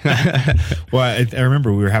quickly. Well, I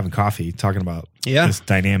remember we were having coffee talking about this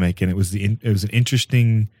dynamic, and it was an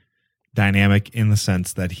interesting dynamic in the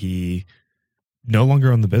sense that he no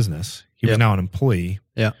longer owned the business. He was now an employee.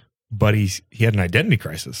 Yeah. But he had an identity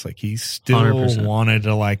crisis. Like, he still 100%. Wanted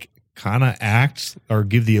to like kind of act or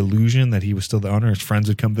give the illusion that he was still the owner. His friends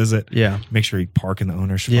would come visit. Yeah. Make sure he'd park in the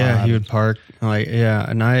owner's spot. Yeah, he would park.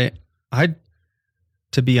 And I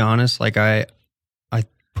to be honest, like I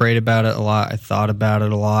prayed about it a lot. I thought about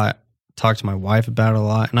it a lot. Talked to my wife about it a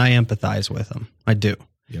lot, and I empathize with him. I do.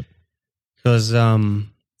 Yep. Because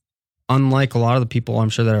unlike a lot of the people I'm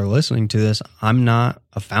sure that are listening to this, I'm not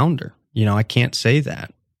a founder. I can't say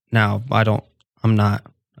that. Now, I'm not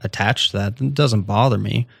attached to that. It doesn't bother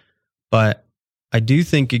me, but I do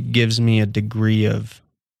think it gives me a degree of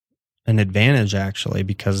an advantage, actually,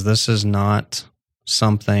 because this is not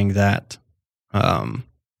something that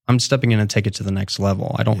I'm stepping in and take it to the next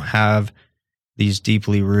level. I don't have these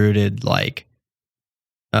deeply rooted, like,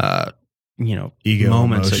 ego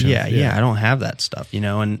moments. Yeah. I don't have that stuff,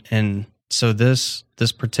 and so this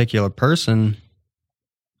particular person,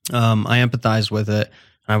 I empathize with it.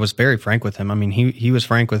 I was very frank with him. I mean, he was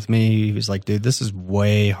frank with me. He was like, dude, this is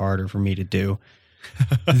way harder for me to do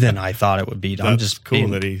than I thought it would be. I'm just cool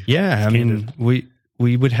being, that he. Yeah. I mean, we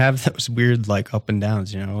we would have those weird like up and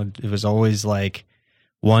downs, you know. It was always like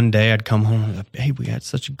one day I'd come home and like, hey, we had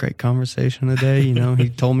such a great conversation today, you know. He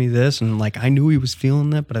told me this, and like I knew he was feeling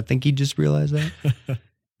that, but I think he just realized that.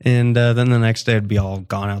 And then the next day it'd be all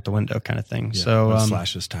gone out the window kind of thing. Yeah, so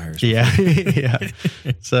slash his tires. Yeah. Yeah.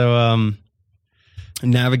 So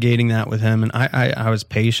navigating that with him, and I was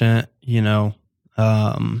patient, you know,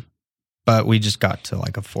 but we just got to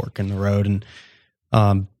like a fork in the road,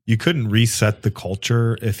 and you couldn't reset the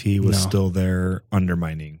culture if he was still there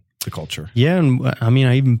undermining the culture. Yeah. And I mean,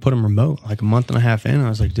 I even put him remote like a month and a half in. I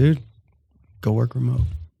was like, dude, go work remote.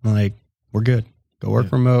 Like, we're good. Go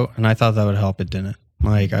work remote. And I thought that would help. It didn't.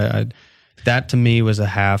 Like that to me was a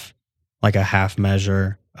half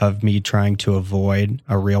measure of me trying to avoid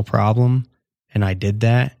a real problem. And I did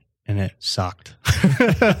that and it sucked.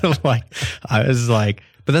 Like, I was like,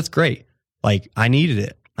 but that's great. Like, I needed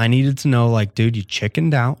it. I needed to know, like, dude, you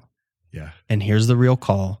chickened out. Yeah. And here's the real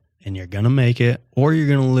call, and you're going to make it, or you're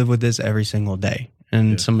going to live with this every single day.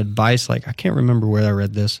 And some advice, like, I can't remember where I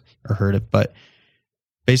read this or heard it, but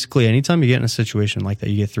basically anytime you get in a situation like that,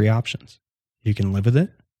 you get 3 options. You can live with it,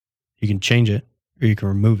 you can change it, or you can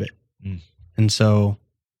remove it. And so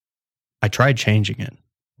I tried changing it.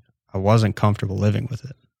 I wasn't comfortable living with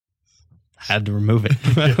it. I had to remove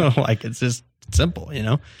it. Like, it's just simple, you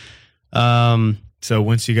know? So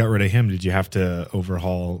once you got rid of him, did you have to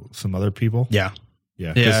overhaul some other people? Yeah.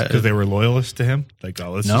 Yeah. Because they were loyalists to him? Like,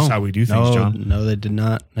 oh, this is how we do things, John? No, they did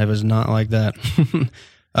not. It was not like that.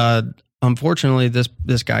 Unfortunately,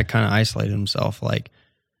 this guy kind of isolated himself. Like,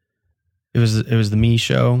 it was the me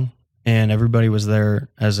show, and everybody was there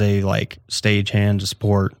as a like stagehand to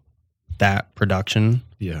support that production.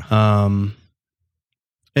 Yeah.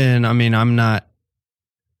 And I mean, I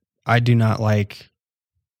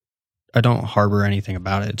don't harbor anything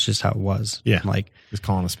about it. It's just how it was. Yeah. Like, just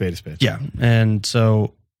calling a spade a spade. Yeah. And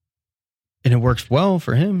so, and it works well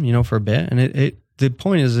for him, you know, for a bit. And the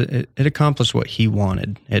point is it accomplished what he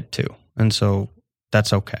wanted it to. And so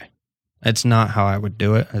that's okay. It's not how I would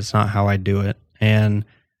do it. It's not how I do it. And,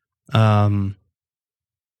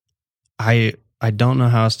 I don't know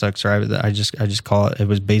how else to describe it. I just call it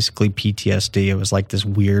was basically PTSD. It was like this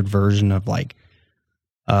weird version of like,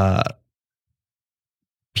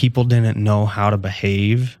 people didn't know how to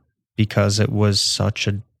behave because it was such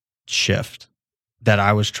a shift that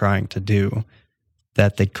I was trying to do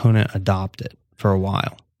that they couldn't adopt it for a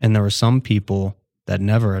while. And there were some people that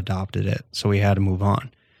never adopted it. So we had to move on,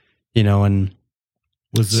 you know, and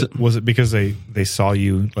was it because they saw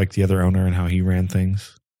you like the other owner and how he ran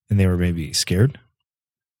things and they were maybe scared?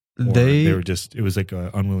 Or they were just, it was like an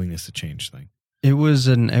unwillingness to change thing. It was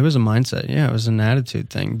a mindset. Yeah, it was an attitude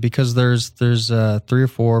thing because there's 3 or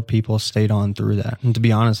 4 people stayed on through that. And to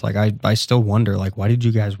be honest, like I still wonder, like, why did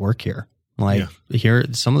you guys work here? Like, here,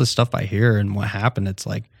 some of the stuff I hear and what happened, it's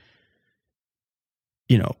like,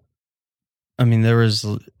 you know, I mean,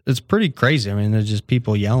 it's pretty crazy. I mean, there's just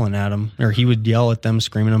people yelling at him, or he would yell at them,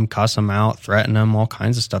 screaming at them, cuss them out, threaten them, all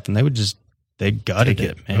kinds of stuff. And they gutted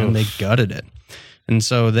it, man. Oof. They gutted it. And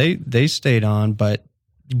so they stayed on, but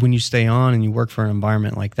when you stay on and you work for an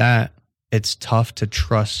environment like that, it's tough to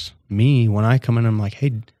trust me when I come in and I'm like,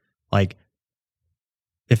 hey, like,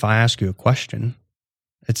 if I ask you a question,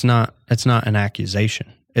 it's not an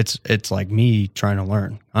accusation. It's like me trying to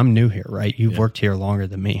learn. I'm new here, right? You've worked here longer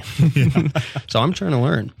than me. So I'm trying to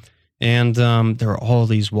learn. And there are all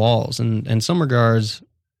these walls. And in some regards,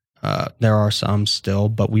 there are some still,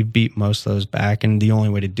 but we beat most of those back. And the only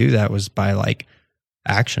way to do that was by like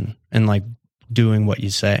action and like doing what you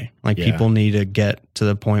say. Like people need to get to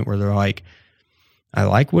the point where they're like, I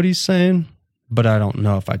like what he's saying, but I don't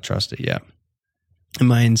know if I trust it yet. And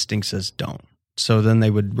my instinct says don't. So then they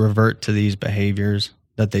would revert to these behaviors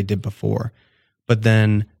that they did before. But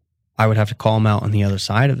then I would have to call them out on the other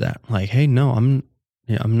side of that. Like, hey, no, I'm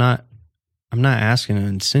not asking to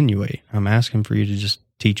insinuate. I'm asking for you to just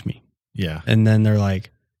teach me. Yeah. And then they're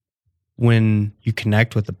like, when you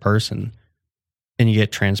connect with the person and you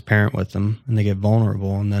get transparent with them and they get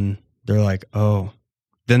vulnerable, and then they're like, oh,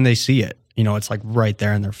 then they see it. You know, it's like right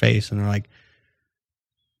there in their face. And they're like,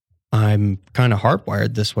 I'm kind of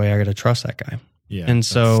hardwired this way. I got to trust that guy. Yeah. And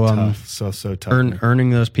so, tough. So tough. Earning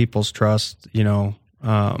those people's trust, you know,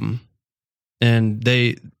 and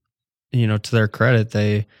they, you know, to their credit,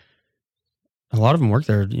 a lot of them work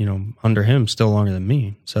there, you know, under him still longer than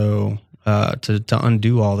me. So, to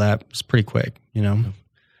undo all that was pretty quick, you know.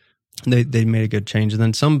 They made a good change. And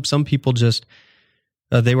then some people just,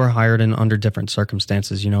 they were hired in under different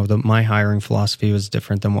circumstances. You know, my hiring philosophy was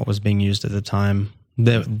different than what was being used at the time.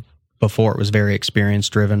 Before it was very experience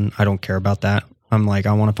driven. I don't care about that. I'm like,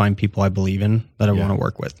 I want to find people I believe in that I want to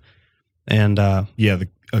work with. And the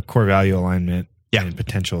core value alignment Yeah. and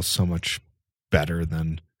potential is so much better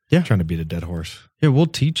than trying to beat a dead horse. Yeah, we'll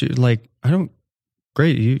teach you. Like,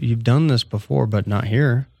 great, you've done this before, but not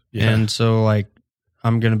here. Yeah. And so, like,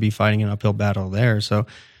 I'm going to be fighting an uphill battle there. So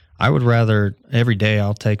I would rather, every day,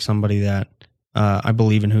 I'll take somebody that I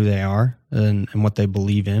believe in who they are and what they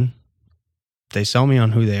believe in. If they sell me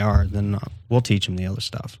on who they are, then we'll teach them the other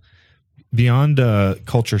stuff. Beyond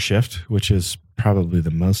culture shift, which is probably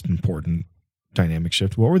the most important dynamic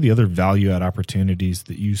shift, what were the other value add opportunities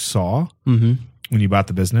that you saw when you bought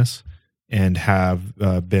the business and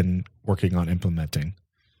have been working on implementing?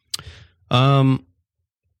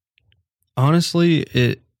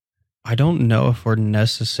 Honestly, I don't know if we're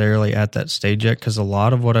necessarily at that stage yet, because a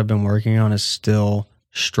lot of what I've been working on is still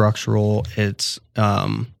structural. It's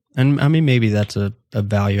and I mean, maybe that's a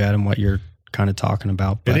value add in what you're kind of talking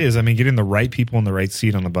about. But it is. I mean, getting the right people in the right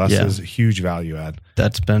seat on the bus is a huge value add.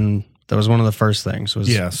 That was one of the first things.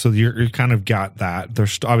 So you're kind of got that.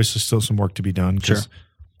 There's obviously still some work to be done. Sure.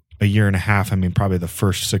 A year and a half, I mean, probably the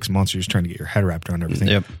first 6 months, you're just trying to get your head wrapped around everything.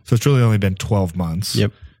 Yep. So it's really only been 12 months.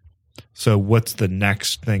 Yep. So what's the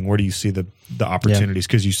next thing? Where do you see the opportunities?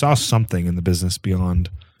 Because you saw something in the business beyond,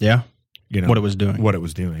 what it was doing.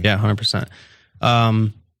 Yeah,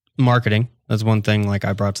 100%. Marketing. That's one thing like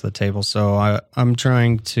I brought to the table. So I'm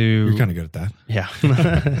trying to. You're kind of good at that. Yeah.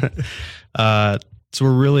 So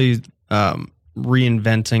we're really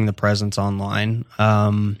reinventing the presence online,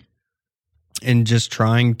 and just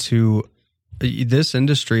trying to. This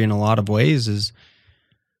industry, in a lot of ways, is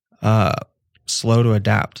slow to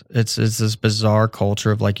adapt. It's this bizarre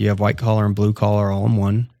culture of like you have white collar and blue collar all in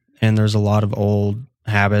one, and there's a lot of old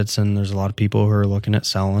habits, and there's a lot of people who are looking at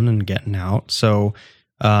selling and getting out. So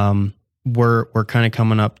we're kind of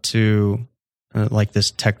coming up to like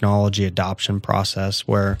this technology adoption process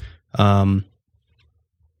where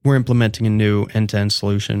we're implementing a new end-to-end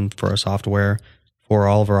solution for our software for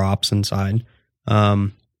all of our ops inside.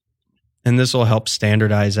 And this will help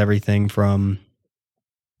standardize everything from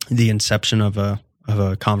the inception of a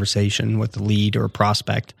conversation with the lead or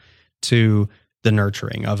prospect to the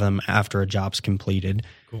nurturing of them after a job's completed.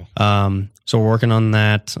 Cool. So we're working on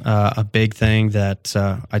that. A big thing that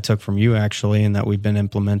I took from you actually, and that we've been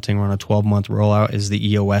implementing, we're on a 12-month rollout, is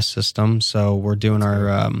the EOS system. So we're doing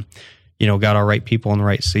our, got our right people in the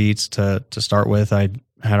right seats to start with. I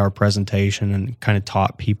had our presentation and kind of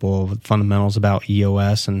taught people the fundamentals about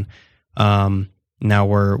EOS, and now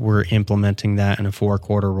we're implementing that in a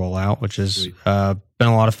 4-quarter rollout, which has been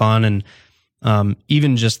a lot of fun. And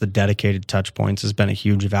even just the dedicated touch points has been a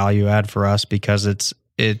huge value add for us, because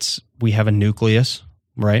we have a nucleus,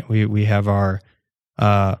 right? We have our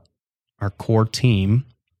core team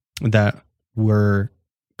that we're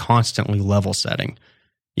constantly level setting.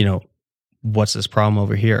 What's this problem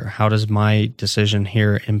over here? How does my decision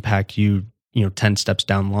here impact you, 10 steps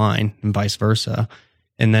down the line, and vice versa?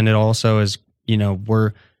 And then it also is,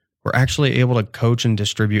 we're actually able to coach and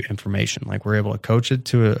distribute information. Like we're able to coach it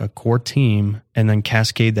to a core team and then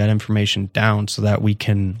cascade that information down so that we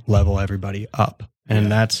can level everybody up.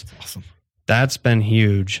 And that's awesome. That's been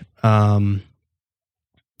huge.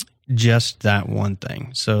 Just that one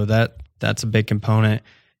thing. So that's a big component.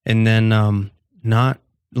 And then not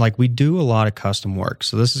like we do a lot of custom work.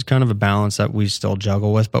 So this is kind of a balance that we still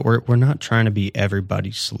juggle with, but we're not trying to be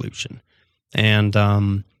everybody's solution. And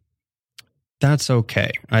that's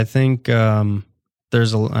okay. I think I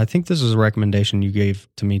think this is a recommendation you gave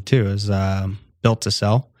to me too, is Built to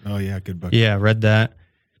Sell. Oh yeah, good book. Yeah, I read that.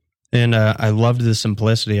 And I loved the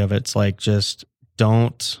simplicity of it. It's like, just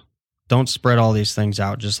don't spread all these things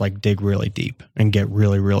out. Just like dig really deep and get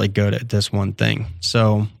really, really good at this one thing.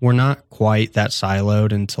 So we're not quite that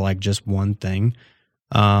siloed into like just one thing.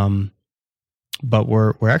 But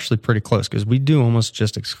we're actually pretty close, because we do almost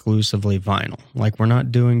just exclusively vinyl. Like we're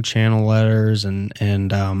not doing channel letters and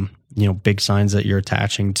big signs that you're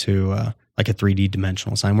attaching to like a 3D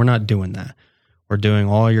dimensional sign. We're not doing that. We're doing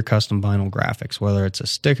all your custom vinyl graphics, whether it's a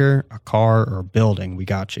sticker, a car, or a building. We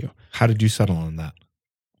got you. How did you settle on that?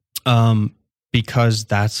 Because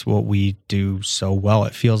that's what we do so well.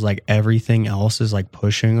 It feels like everything else is like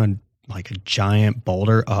pushing on like a giant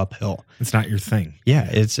boulder uphill. It's not your thing. Yeah,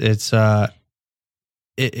 it's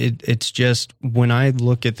just, when I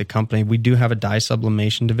look at the company, we do have a dye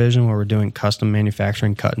sublimation division where we're doing custom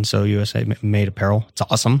manufacturing, cut and sew USA made apparel. It's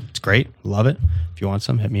awesome. It's great. Love it. If you want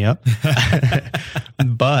some, hit me up.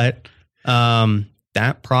 But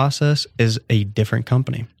that process is a different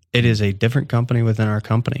company. It is a different company within our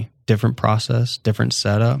company. Different process, different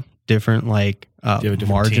setup, different like Do you have a different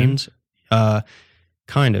margins.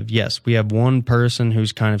 Kind of, yes. We have one person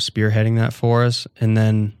who's kind of spearheading that for us, and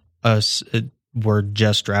then we're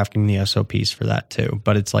just drafting the SOPs for that too.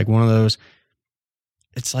 But it's like one of those,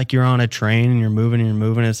 it's like you're on a train and you're moving.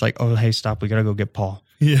 It's like, oh, hey, stop. We got to go get Paul.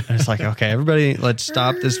 Yeah. And it's like, okay, everybody, let's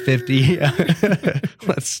stop this 50.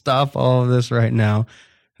 Let's stop all of this right now.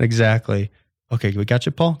 Exactly. Okay, we got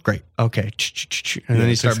you, Paul? Great. Okay. And then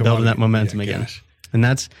you start building that momentum again. Gosh. And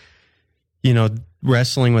that's, you know,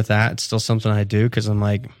 wrestling with that. It's still something I do because I'm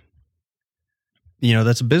like, you know,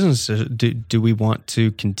 that's a business. Do we want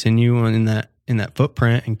to continue in that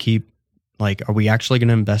footprint and keep, like, are we actually going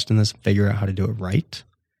to invest in this and figure out how to do it right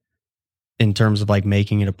in terms of like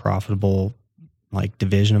making it a profitable like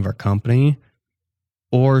division of our company?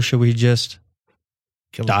 Or should we just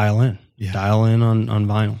dial in on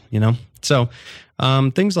vinyl, you know? So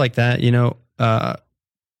things like that, you know,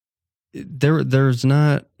 there's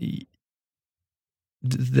not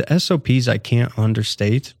the SOPs I can't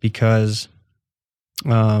understate because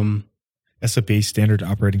SOP, standard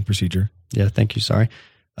operating procedure. Yeah, thank you. Sorry.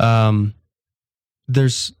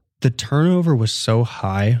 There's the turnover was so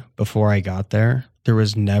high before I got there. There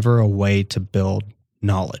was never a way to build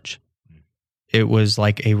knowledge. It was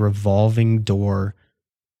like a revolving door.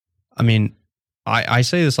 I mean, I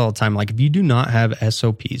say this all the time. Like, if you do not have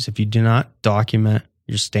SOPs, if you do not document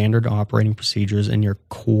your standard operating procedures and your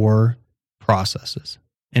core processes,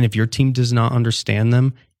 and if your team does not understand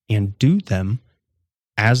them and do them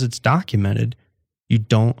as it's documented, you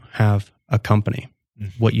don't have a company.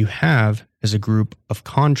 Mm-hmm. What you have is a group of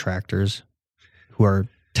contractors who are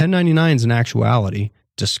 1099s in actuality,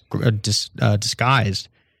 disguised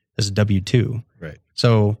as a W-2. Right.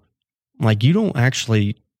 So, like, you don't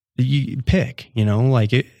actually, you pick, you know,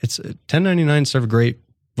 like it's 1099s serve a great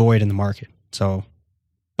void in the market. So,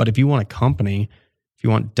 but if you want a company, if you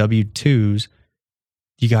want W-2s,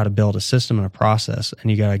 you got to build a system and a process, and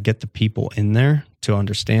you got to get the people in there to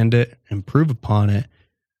understand it, improve upon it,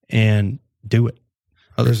 and do it.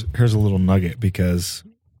 Here's a little nugget, because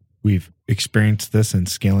we've experienced this in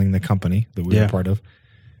scaling the company that we were part of.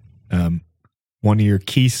 One of your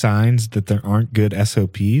key signs that there aren't good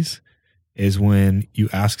SOPs is when you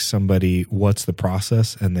ask somebody, what's the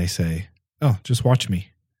process? And they say, oh, just watch me.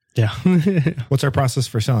 Yeah. What's our process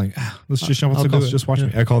for selling? Let's just show them what to do. Just watch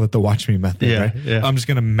me. I call it the watch me method, right? Yeah. I'm just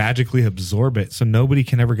going to magically absorb it. So nobody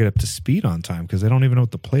can ever get up to speed on time because they don't even know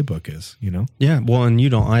what the playbook is, you know? Yeah. Well, and you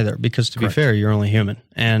don't either, because to be fair, you're only human.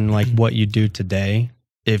 And like what you do today,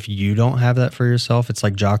 if you don't have that for yourself, it's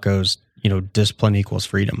like Jocko's, you know, discipline equals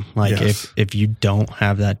freedom. Like if you don't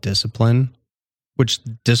have that discipline, which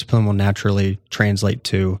discipline will naturally translate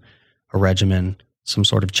to a regimen, some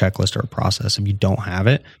sort of checklist or a process. If you don't have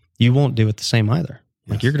it, you won't do it the same either.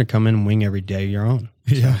 Like you're going to come in and wing every day your own.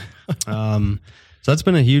 Yeah. So that's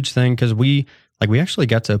been a huge thing, because we actually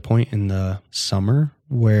got to a point in the summer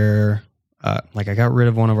where like I got rid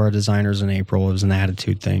of one of our designers in April. It was an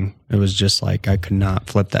attitude thing. It was just like I could not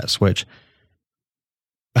flip that switch.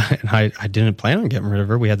 And I didn't plan on getting rid of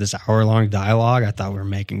her. We had this hour-long dialogue. I thought we were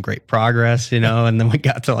making great progress, you know, and then we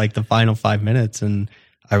got to like the final 5 minutes, and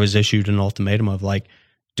I was issued an ultimatum of like,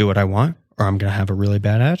 do what I want, or I'm going to have a really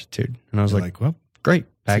bad attitude. And I was like, well, great,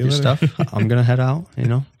 pack your stuff. I'm going to head out, you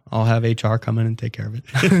know, I'll have HR come in and take care of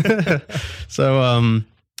it. So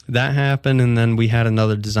that happened. And then we had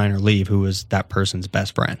another designer leave who was that person's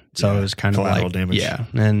best friend. So it was kind of like, damage. Yeah.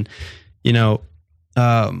 And, you know,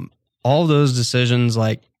 all those decisions,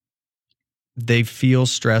 like, they feel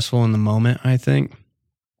stressful in the moment, I think,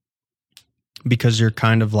 because you're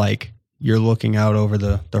kind of like, you're looking out over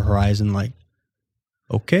the horizon, like,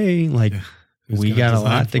 okay, like we got a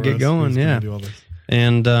lot to get going. Yeah.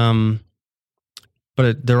 And,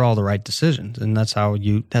 but they're all the right decisions, and that's how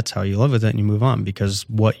you live with it, and you move on, because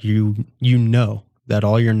what you know that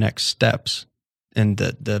all your next steps and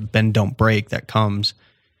the bend don't break that comes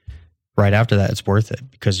right after that, it's worth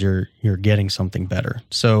it, because you're getting something better.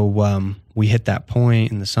 So, we hit that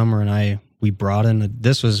point in the summer, and we brought in,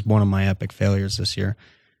 this was one of my epic failures this year.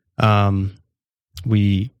 I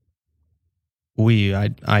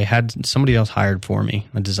had somebody else hired for me,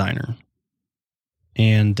 a designer.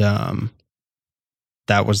 And,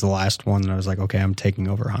 that was the last one that I was like, okay, I'm taking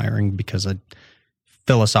over hiring, because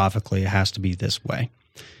philosophically it has to be this way.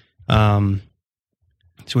 So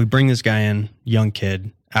we bring this guy in, young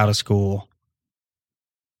kid, out of school,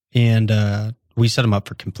 and, we set him up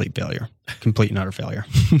for complete and utter failure.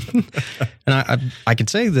 And I could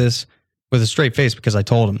say this with a straight face, because I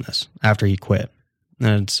told him this after he quit.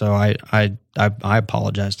 And so I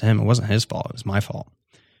apologized to him. It wasn't his fault. It was my fault.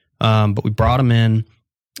 But we brought him in,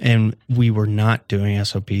 and we were not doing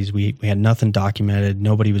SOPs. We had nothing documented.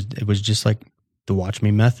 It was just like the Watch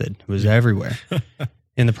Me method. It was everywhere.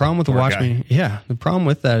 And the problem with the Watch Me, the problem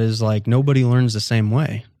with that is like nobody learns the same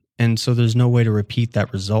way. And so there's no way to repeat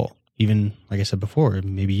that result. Even like I said before,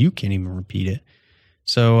 maybe you can't even repeat it.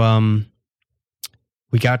 So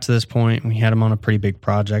we got to this point. We had him on a pretty big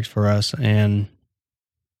project for us, and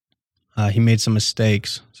he made some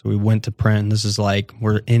mistakes. So we went to print. This is like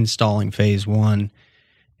we're installing phase 1,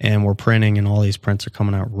 and we're printing, and all these prints are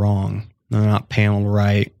coming out wrong. They're not paneled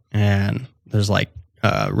right, and there's like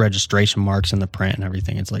registration marks in the print and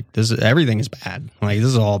everything. It's like everything is bad. Like this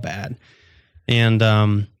is all bad. And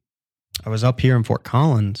I was up here in Fort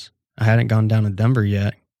Collins. I hadn't gone down to Denver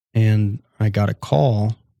yet, and I got a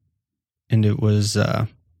call, and it was my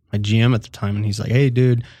GM at the time, and he's like, "Hey,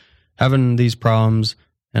 dude, having these problems."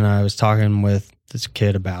 And I was talking with this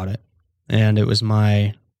kid about it, and it was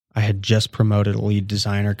I had just promoted a lead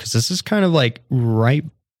designer, because this is kind of like right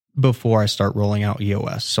before I start rolling out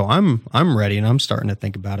EOS. So I'm ready, and I'm starting to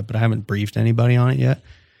think about it, but I haven't briefed anybody on it yet.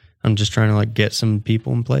 I'm just trying to like get some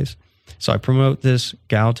people in place. So I promote this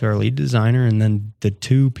gal to our lead designer, and then the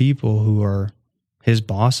 2 people who are his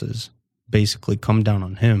bosses basically come down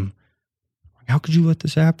on him. How could you let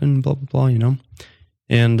this happen? Blah, blah, blah, you know?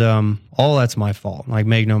 And all that's my fault. Like,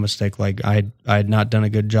 make no mistake, like I had not done a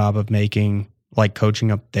good job of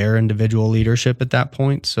coaching up their individual leadership at that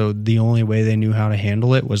point. So the only way they knew how to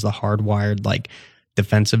handle it was the hardwired like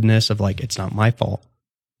defensiveness of like, it's not my fault.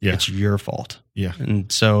 Yeah. It's your fault. Yeah.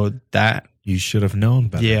 And so that you should have known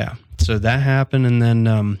better. Yeah. So that happened. And then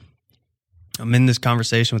I'm in this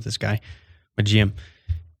conversation with this guy, my GM.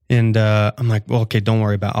 And I'm like, well, okay, don't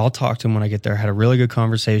worry about it. I'll talk to him when I get there. I had a really good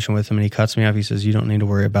conversation with him, and he cuts me off. He says, you don't need to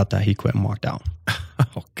worry about that. He quit and walked out.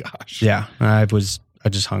 Oh, gosh. Yeah. I just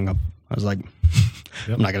hung up. I was like,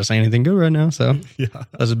 I'm not going to say anything good right now. So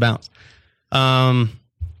let's just bounce. So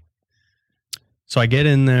I get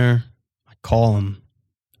in there, I call him,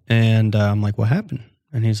 and I'm like, what happened?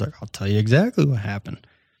 And he's like, I'll tell you exactly what happened.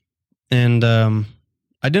 And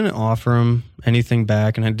I didn't offer him anything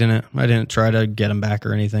back, and I didn't try to get him back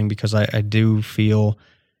or anything, because I do feel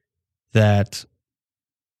that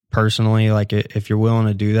personally, like if you're willing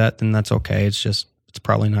to do that, then that's okay. It's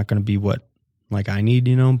probably not going to be what like I need,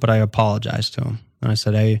 you know, but I apologized to him. And I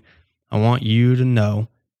said, hey, I want you to know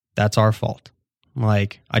that's our fault.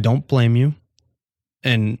 Like, I don't blame you.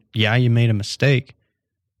 And yeah, you made a mistake,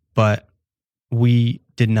 but we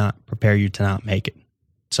did not prepare you to not make it.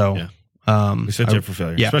 So, we set you up for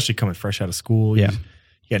failure, especially coming fresh out of school. Yeah.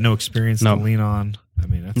 You got no experience to lean on. I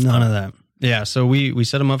mean, that's none of that. Yeah. So we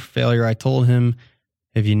set him up for failure. I told him,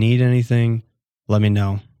 if you need anything, let me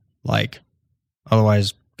know. Like,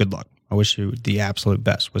 otherwise, good luck. I wish you the absolute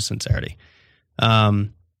best with sincerity.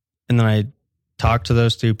 And then I talked to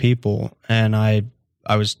those 2 people, and I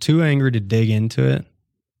was too angry to dig into it.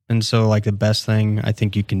 And so like the best thing I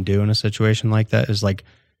think you can do in a situation like that is like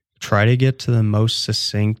try to get to the most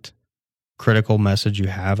succinct, critical message you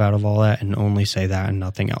have out of all that, and only say that and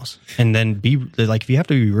nothing else. And then be like, if you have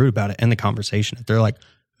to be rude about it, end the conversation. If they're like,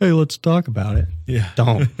 hey, let's talk about it.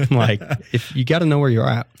 Don't. Like, if you got to know where you're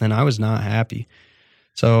at. And I was not happy.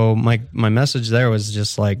 So my message there was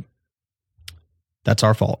just like, that's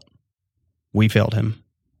our fault. We failed him.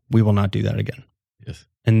 We will not do that again. Yes.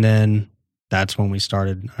 And then that's when we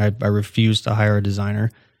started. I refused to hire a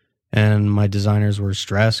designer, and my designers were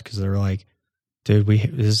stressed because they were like, dude,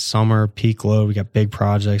 this is summer, peak load. We got big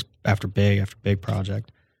projects after big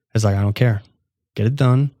project. I was like, I don't care. Get it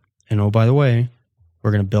done. And oh, by the way,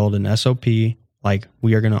 we're going to build an SOP. Like,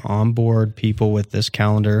 we are going to onboard people with this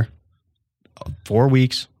calendar. 4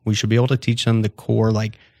 weeks. We should be able to teach them the core,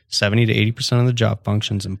 like 70 to 80% of the job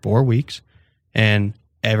functions in 4 weeks. And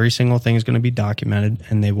every single thing is going to be documented,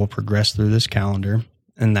 and they will progress through this calendar,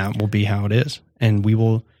 and that will be how it is. And we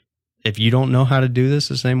will, if you don't know how to do this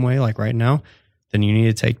the same way, like right now, then you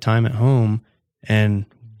need to take time at home, and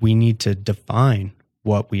we need to define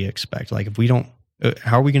what we expect. Like, if we don't,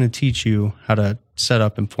 how are we going to teach you how to set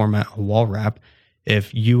up and format a wall wrap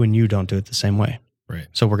if you don't do it the same way? Right.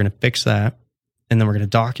 So we're going to fix that, and then we're going to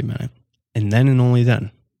document it. And then and only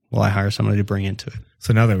then will I hire somebody to bring into it.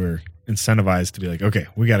 So now that we're incentivized to be like, okay,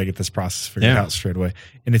 we got to get this process figured out straight away.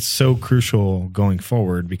 And it's so crucial going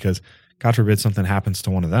forward, because God forbid something happens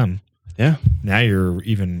to one of them. Yeah. Now you're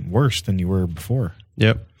even worse than you were before.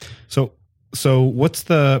 Yep. So what's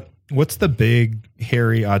the big,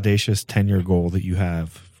 hairy, audacious 10-year goal that you have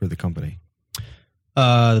for the company?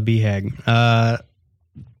 The BHAG.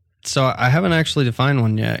 So I haven't actually defined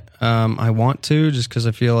one yet. I want to, just because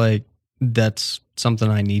I feel like that's something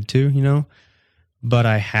I need to, you know, but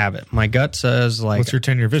I haven't. My gut says, like, what's your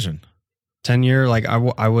 10-year vision? 10-year, like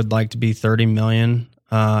I would like to be 30 million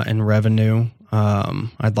in revenue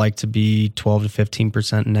I'd like to be 12 to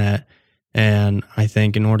 15% net. And I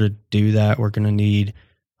think in order to do that, we're going to need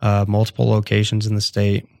multiple locations in the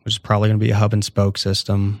state, which is probably going to be a hub and spoke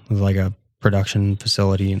system with like a production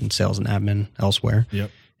facility and sales and admin elsewhere. Yep.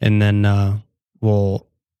 And then we'll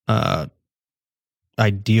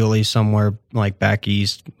ideally somewhere like back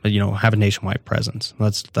east, have a nationwide presence.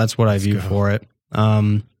 That's what I view for it.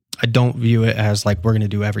 I don't view it as like we're going to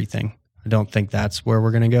do everything. I don't think that's where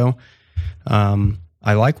we're going to go.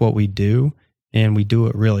 I like what we do, and we do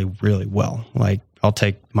it really, really well. Like I'll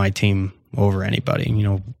take my team over anybody,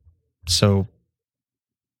 So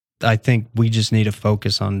I think we just need to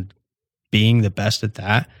focus on being the best at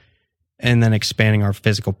that, and then expanding our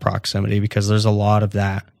physical proximity, because there's a lot of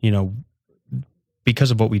that,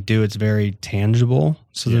 because of what we do, it's very tangible.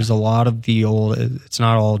 So there's a lot of it's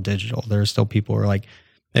not all digital. There are still people who are like,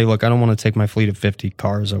 hey, look, I don't want to take my fleet of 50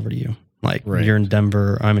 cars over to you. Like you're in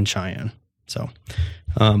Denver, I'm in Cheyenne. So,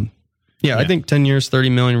 I think 10 years,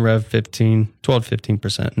 30 million rev, 12 to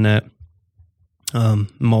 15% net,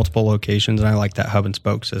 multiple locations. And I like that hub and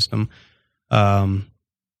spoke system,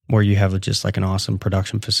 where you have just like an awesome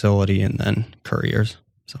production facility and then couriers.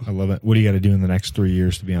 So I love it. What do you got to do in the next 3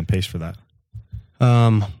 years to be on pace for that?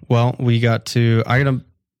 Well, I got to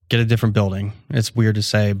get a different building. It's weird to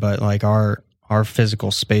say, but like our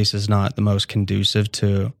physical space is not the most conducive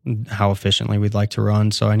to how efficiently we'd like to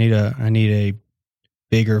run. So I need a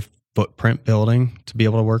bigger footprint building to be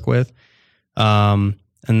able to work with. And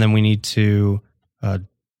then we need to,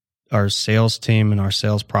 our sales team and our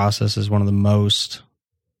sales process is one of the most,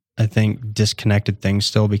 I think, disconnected things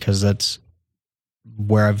still, because that's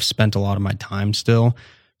where I've spent a lot of my time still.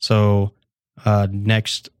 So,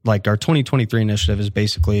 next, like our 2023 initiative is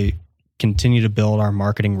basically continue to build our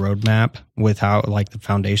marketing roadmap with how like the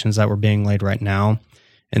foundations that were being laid right now.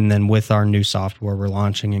 And then with our new software we're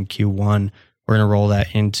launching in Q1, we're going to roll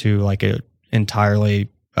that into like a entirely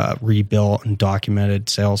rebuilt and documented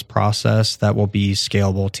sales process that will be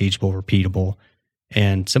scalable, teachable, repeatable,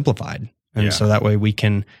 and simplified. And so that way we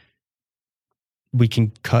can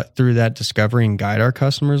cut through that discovery and guide our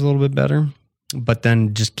customers a little bit better, but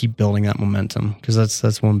then just keep building that momentum. Because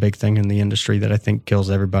that's one big thing in the industry that I think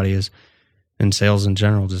kills everybody is in sales in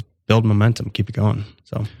general. Just build momentum, keep it going.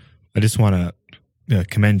 So I just want to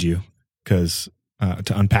commend you, because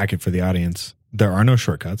to unpack it for the audience, there are no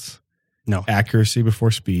shortcuts. No. Accuracy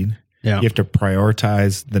before speed. Yeah. You have to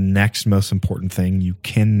prioritize the next most important thing. You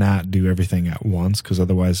cannot do everything at once, because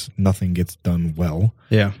otherwise nothing gets done well.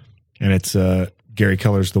 Yeah. And it's Gary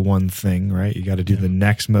Keller's the one thing, right? You got to do the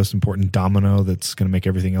next most important domino that's going to make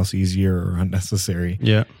everything else easier or unnecessary.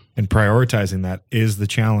 Yeah. And prioritizing that is the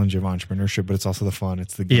challenge of entrepreneurship, but it's also the fun.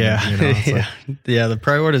 It's the game. Yeah. The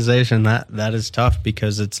prioritization, that is tough,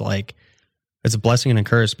 because it's like, it's a blessing and a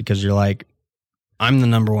curse, because you're like, I'm the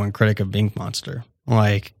number one critic of Ink Monster.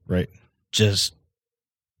 Like, right. Just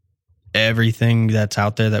everything that's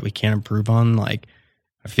out there that we can't improve on. Like,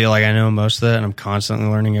 I feel like I know most of it, and I'm constantly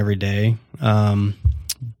learning every day.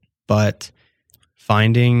 But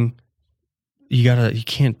finding, you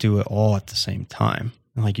can't do it all at the same time.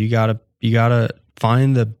 Like you gotta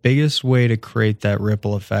find the biggest way to create that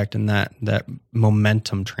ripple effect and that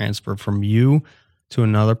momentum transfer from you to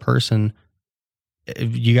another person.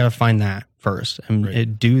 You got to find that first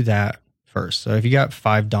and do that first. So if you got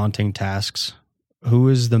 5 daunting tasks, who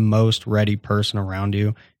is the most ready person around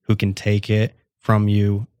you who can take it from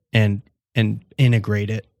you and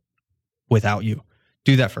integrate it without you?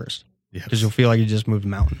 Do that first, because you'll feel like you just moved a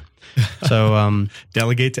mountain. So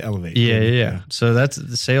delegate to elevate. Yeah. So that's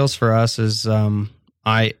the sales for us. Is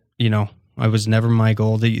I was never my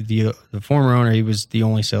goal. The former owner, he was the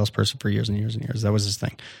only salesperson for years and years and years. That was his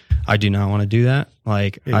thing. I do not want to do that.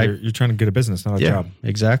 Like you're trying to get a business, not a job.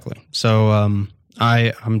 Exactly. So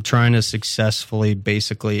I'm trying to successfully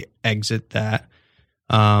basically exit that.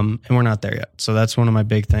 And we're not there yet. So that's one of my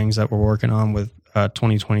big things that we're working on with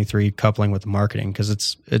 2023, coupling with the marketing, because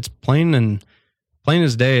it's plain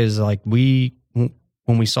as day is like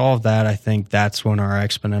when we solve that, I think that's when our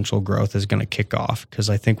exponential growth is going to kick off. Because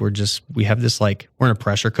I think we have this, like, we're in a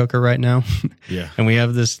pressure cooker right now. Yeah. And we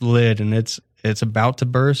have this lid, and it's about to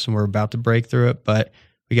burst, and we're about to break through it. But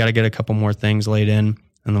we got to get a couple more things laid in,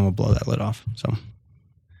 and then we'll blow that lid off. So,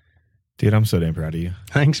 dude, I'm so damn proud of you.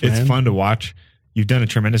 Thanks, man. It's fun to watch. You've done a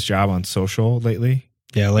tremendous job on social lately.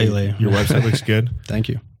 Yeah, lately. Your website looks good. Thank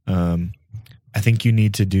you. I think you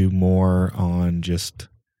need to do more on just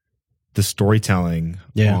the storytelling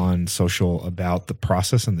on social about the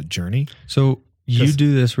process and the journey. So you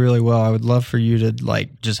do this really well. I would love for you to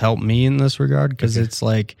like just help me in this regard, because it's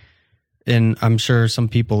like, and I'm sure some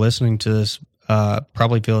people listening to this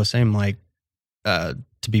probably feel the same. Like,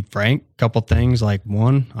 to be frank, a couple things. Like,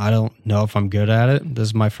 one, I don't know if I'm good at it. This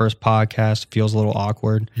is my first podcast. Feels a little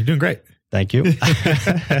awkward. You're doing great. Thank you.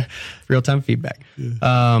 Real-time feedback.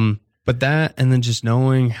 But that, and then just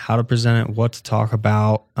knowing how to present it, what to talk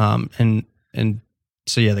about. And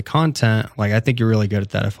so, yeah, the content, like, I think you're really good at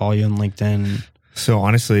that. I follow you on LinkedIn. So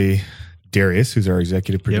honestly, Darius, who's our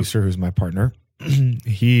executive producer, who's my partner,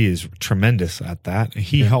 he is tremendous at that.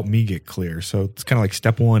 He helped me get clear. So it's kind of like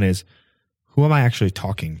step one is, who am I actually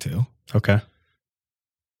talking to? Okay.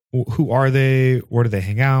 Who are they? Where do they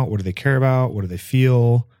hang out? What do they care about? What do they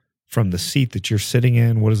feel from the seat that you're sitting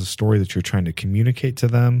in? What is the story that you're trying to communicate to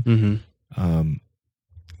them? Mm-hmm.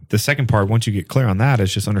 The second part, once you get clear on that,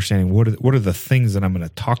 is just understanding what are the things that I'm going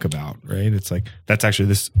to talk about, right? It's like, that's actually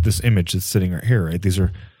this image that's sitting right here, right? These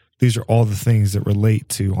are all the things that relate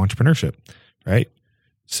to entrepreneurship, right?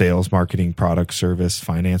 Sales, marketing, product, service,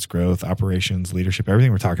 finance, growth, operations, leadership,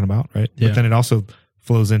 everything we're talking about, right? Yeah. But then it also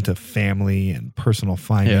flows into family and personal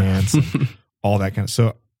finance, and all that kind of.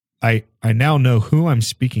 So I now know who I'm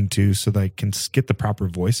speaking to, so that I can get the proper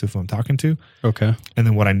voice of who I'm talking to. Okay. And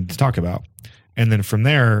then what I need to talk about. And then from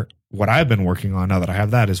there, what I've been working on now that I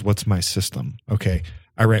have that is, what's my system? Okay.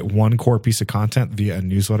 I write one core piece of content via a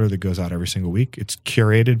newsletter that goes out every single week. It's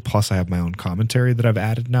curated. Plus I have my own commentary that I've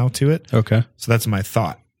added now to it. Okay. So that's my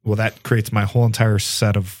thought. Well, that creates my whole entire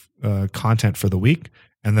set of content for the week.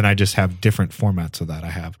 And then I just have different formats of that. I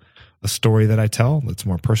have a story that I tell that's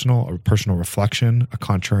more personal, a personal reflection, a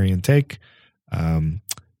contrarian take,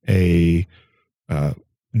 a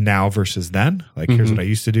now versus then. Like, here's what I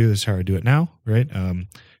used to do. This is how I do it now. Right.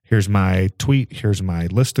 Here's my tweet. Here's my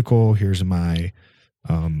listicle. Here's my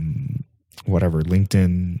whatever,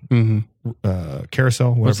 LinkedIn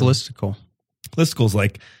carousel. Whatever. What's listicle? Listicle's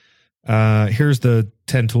like, here's the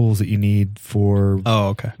 10 tools that you need for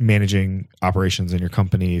managing operations in your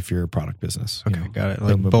company if you're a product business. Okay, got it.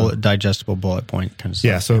 Like digestible bullet point kind of stuff.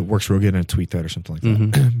 Yeah, so it works real good in a tweet thread or something like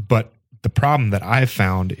that. But the problem that I've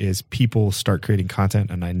found is people start creating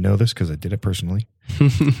content, and I know this because I did it personally.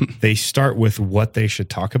 They start with what they should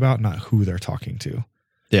talk about, not who they're talking to.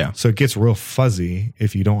 Yeah. So it gets real fuzzy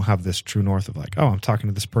if you don't have this true north of like, oh, I'm talking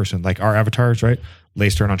to this person. Like our avatars, right?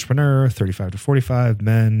 Laced are an entrepreneur, 35 to 45,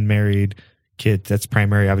 men, married, kid. That's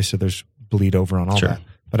primary. Obviously, there's bleed over on all that.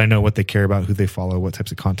 But I know what they care about, who they follow, what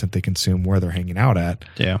types of content they consume, where they're hanging out at.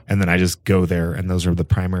 Yeah. And then I just go there, and those are the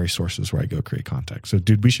primary sources where I go create content. So,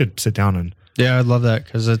 dude, we should sit down and... Yeah, I'd love that,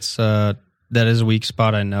 because it's that is a weak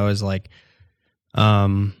spot I know is like...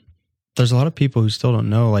 there's a lot of people who still don't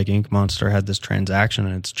know, like, Ink Monster had this transaction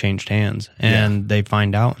and it's changed hands, and they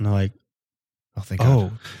find out and they're like,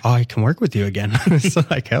 oh, I can work with you again. It's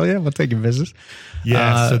like, hell yeah, we'll take your business.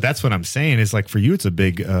 Yeah. So that's what I'm saying is, like, for you, it's a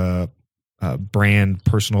big brand,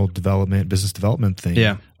 personal development, business development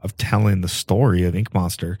thing of telling the story of Ink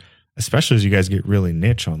Monster, especially as you guys get really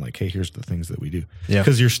niche on like, hey, here's the things that we do. Yeah.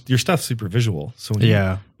 Because your stuff's super visual. So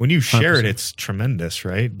when you share 100%. It, it's tremendous,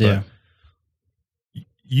 right? But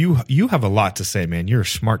you have a lot to say, man. You're a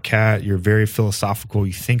smart cat. You're very philosophical.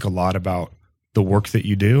 You think a lot about the work that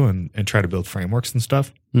you do and try to build frameworks and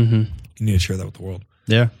stuff. You need to share that with the world.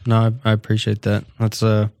 Yeah, no, I appreciate that. That's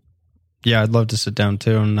I'd love to sit down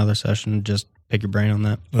too in another session and just pick your brain on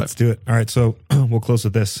that. Let's do it. All right, so we'll close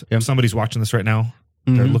with this. If somebody's watching this right now,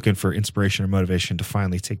 they're looking for inspiration or motivation to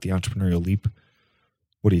finally take the entrepreneurial leap,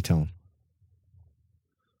 what do you tell them?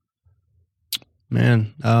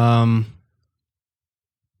 Man,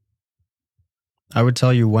 I would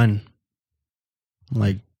tell you when.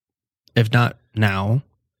 Like, if not now,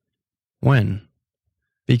 when?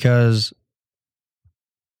 Because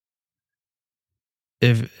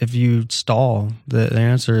if you stall, the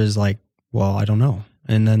answer is like, well, I don't know.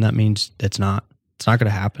 And then that means it's not going to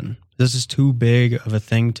happen. This is too big of a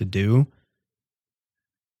thing to do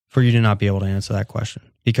for you to not be able to answer that question.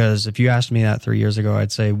 Because if you asked me that 3 years ago,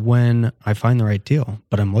 I'd say when I find the right deal,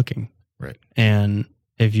 but I'm looking. Right. And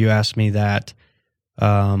if you asked me that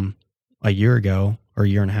a year ago or a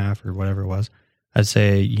year and a half or whatever it was, I'd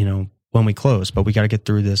say, when we close, but we got to get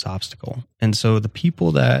through this obstacle. And so the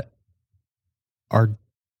people that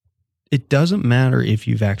it doesn't matter if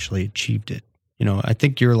you've actually achieved it. I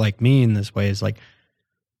think you're like me in this way, is like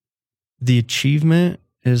the achievement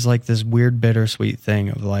is like this weird bittersweet thing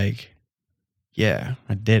of like, yeah,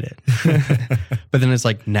 I did it. But then it's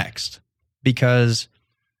like next, because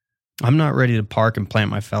I'm not ready to park and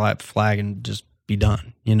plant my flag and just be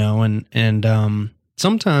done, and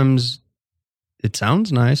sometimes it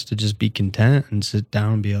sounds nice to just be content and sit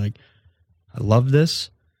down and be like, I love this.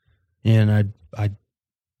 And I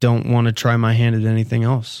don't want to try my hand at anything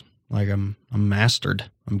else. Like I'm mastered.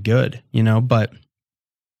 I'm good, but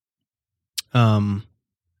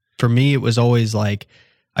For me, it was always like,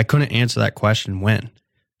 I couldn't answer that question when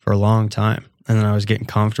for a long time. And then I was getting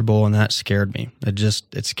comfortable, and that scared me.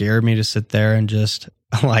 It scared me to sit there and just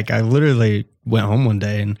like, I literally went home one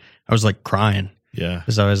day and I was like crying. Yeah.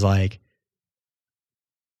 Because I was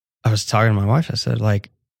talking to my wife. I said,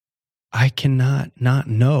 like, I cannot not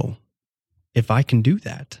know if I can do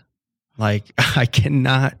that. Like, I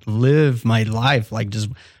cannot live my life like just,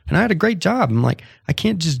 and I had a great job. I'm like, I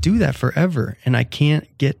can't just do that forever. And I can't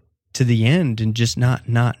get to the end and just not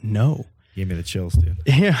know. Gave me the chills, dude.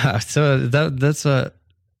 Yeah. So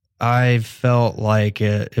I felt like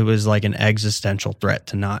it was like an existential threat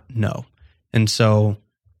to not know. And so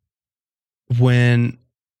when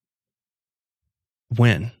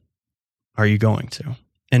are you going to?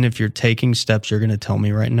 And if you're taking steps, you're going to tell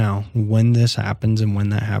me right now when this happens and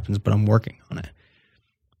when that happens, but I'm working on it.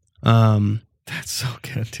 That's so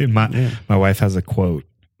good, dude. My wife has a quote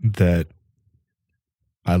that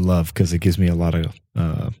I love because it gives me a lot of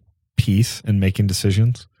peace in making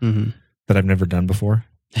decisions that I've never done before.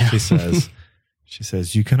 Yeah. She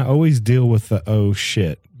says, you can always deal with the, oh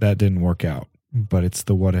shit, that didn't work out, but it's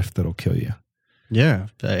the what if that'll kill you. Yeah.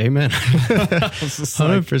 Amen.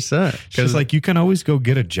 100%. Because like, you can always go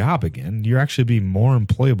get a job again. You're actually be more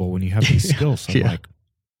employable when you have these skills. So I'm like,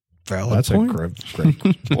 valid that's point. a great point.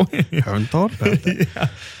 I haven't thought about that. Yeah.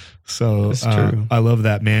 So It's true. I love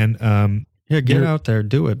that, man. Yeah, get out there,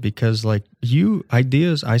 do it, because like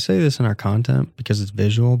ideas, I say this in our content because it's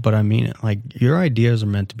visual, but I mean it. Like, your ideas are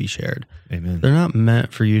meant to be shared. Amen. They're not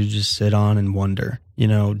meant for you to just sit on and wonder. You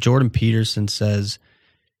know, Jordan Peterson says,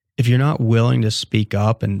 if you're not willing to speak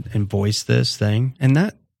up and voice this thing, and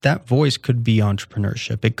that voice could be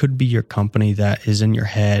entrepreneurship. It could be your company that is in your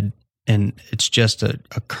head and it's just a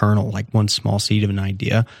kernel, like one small seed of an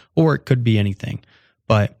idea, or it could be anything.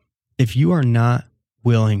 But if you are not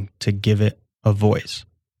willing to give it a voice,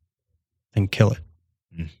 then kill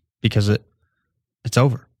it, because it's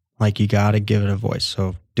over. Like, you got to give it a voice.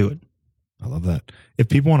 So do it. I love that. If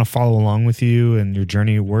people want to follow along with you and your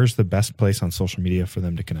journey, where's the best place on social media for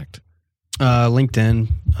them to connect? LinkedIn,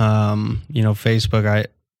 Facebook.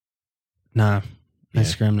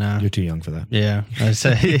 Instagram now. You're too young for that. Yeah, I'd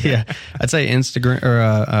say Instagram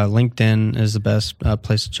or LinkedIn is the best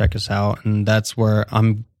place to check us out, and that's where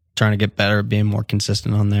I'm trying to get better at being more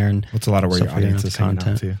consistent on there. And that's a lot of where your audience is hanging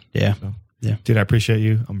out too. Yeah, so, yeah, dude, I appreciate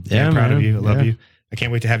you. I'm very proud of you. I love you. I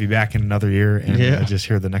can't wait to have you back in another year and just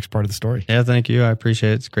hear the next part of the story. Yeah, thank you. I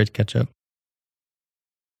appreciate it. It's great to catch up.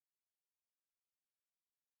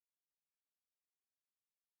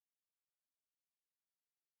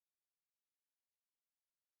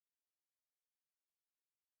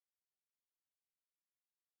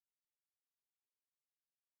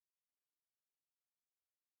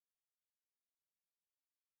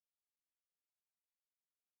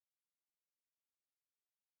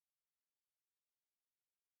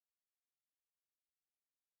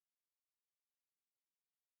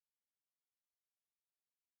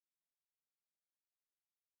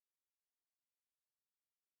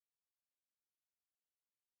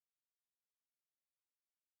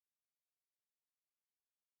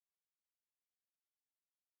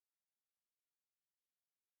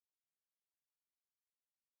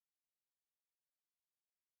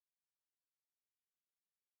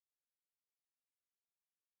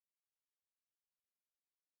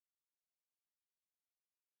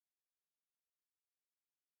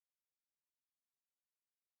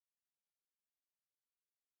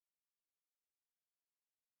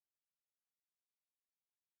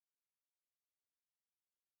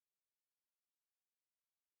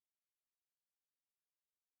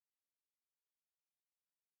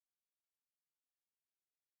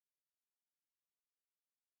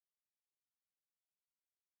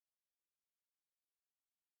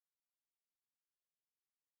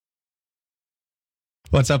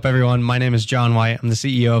 What's up, everyone? My name is John White. I'm the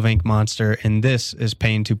CEO of Ink Monster, and this is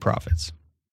Pain to Profits.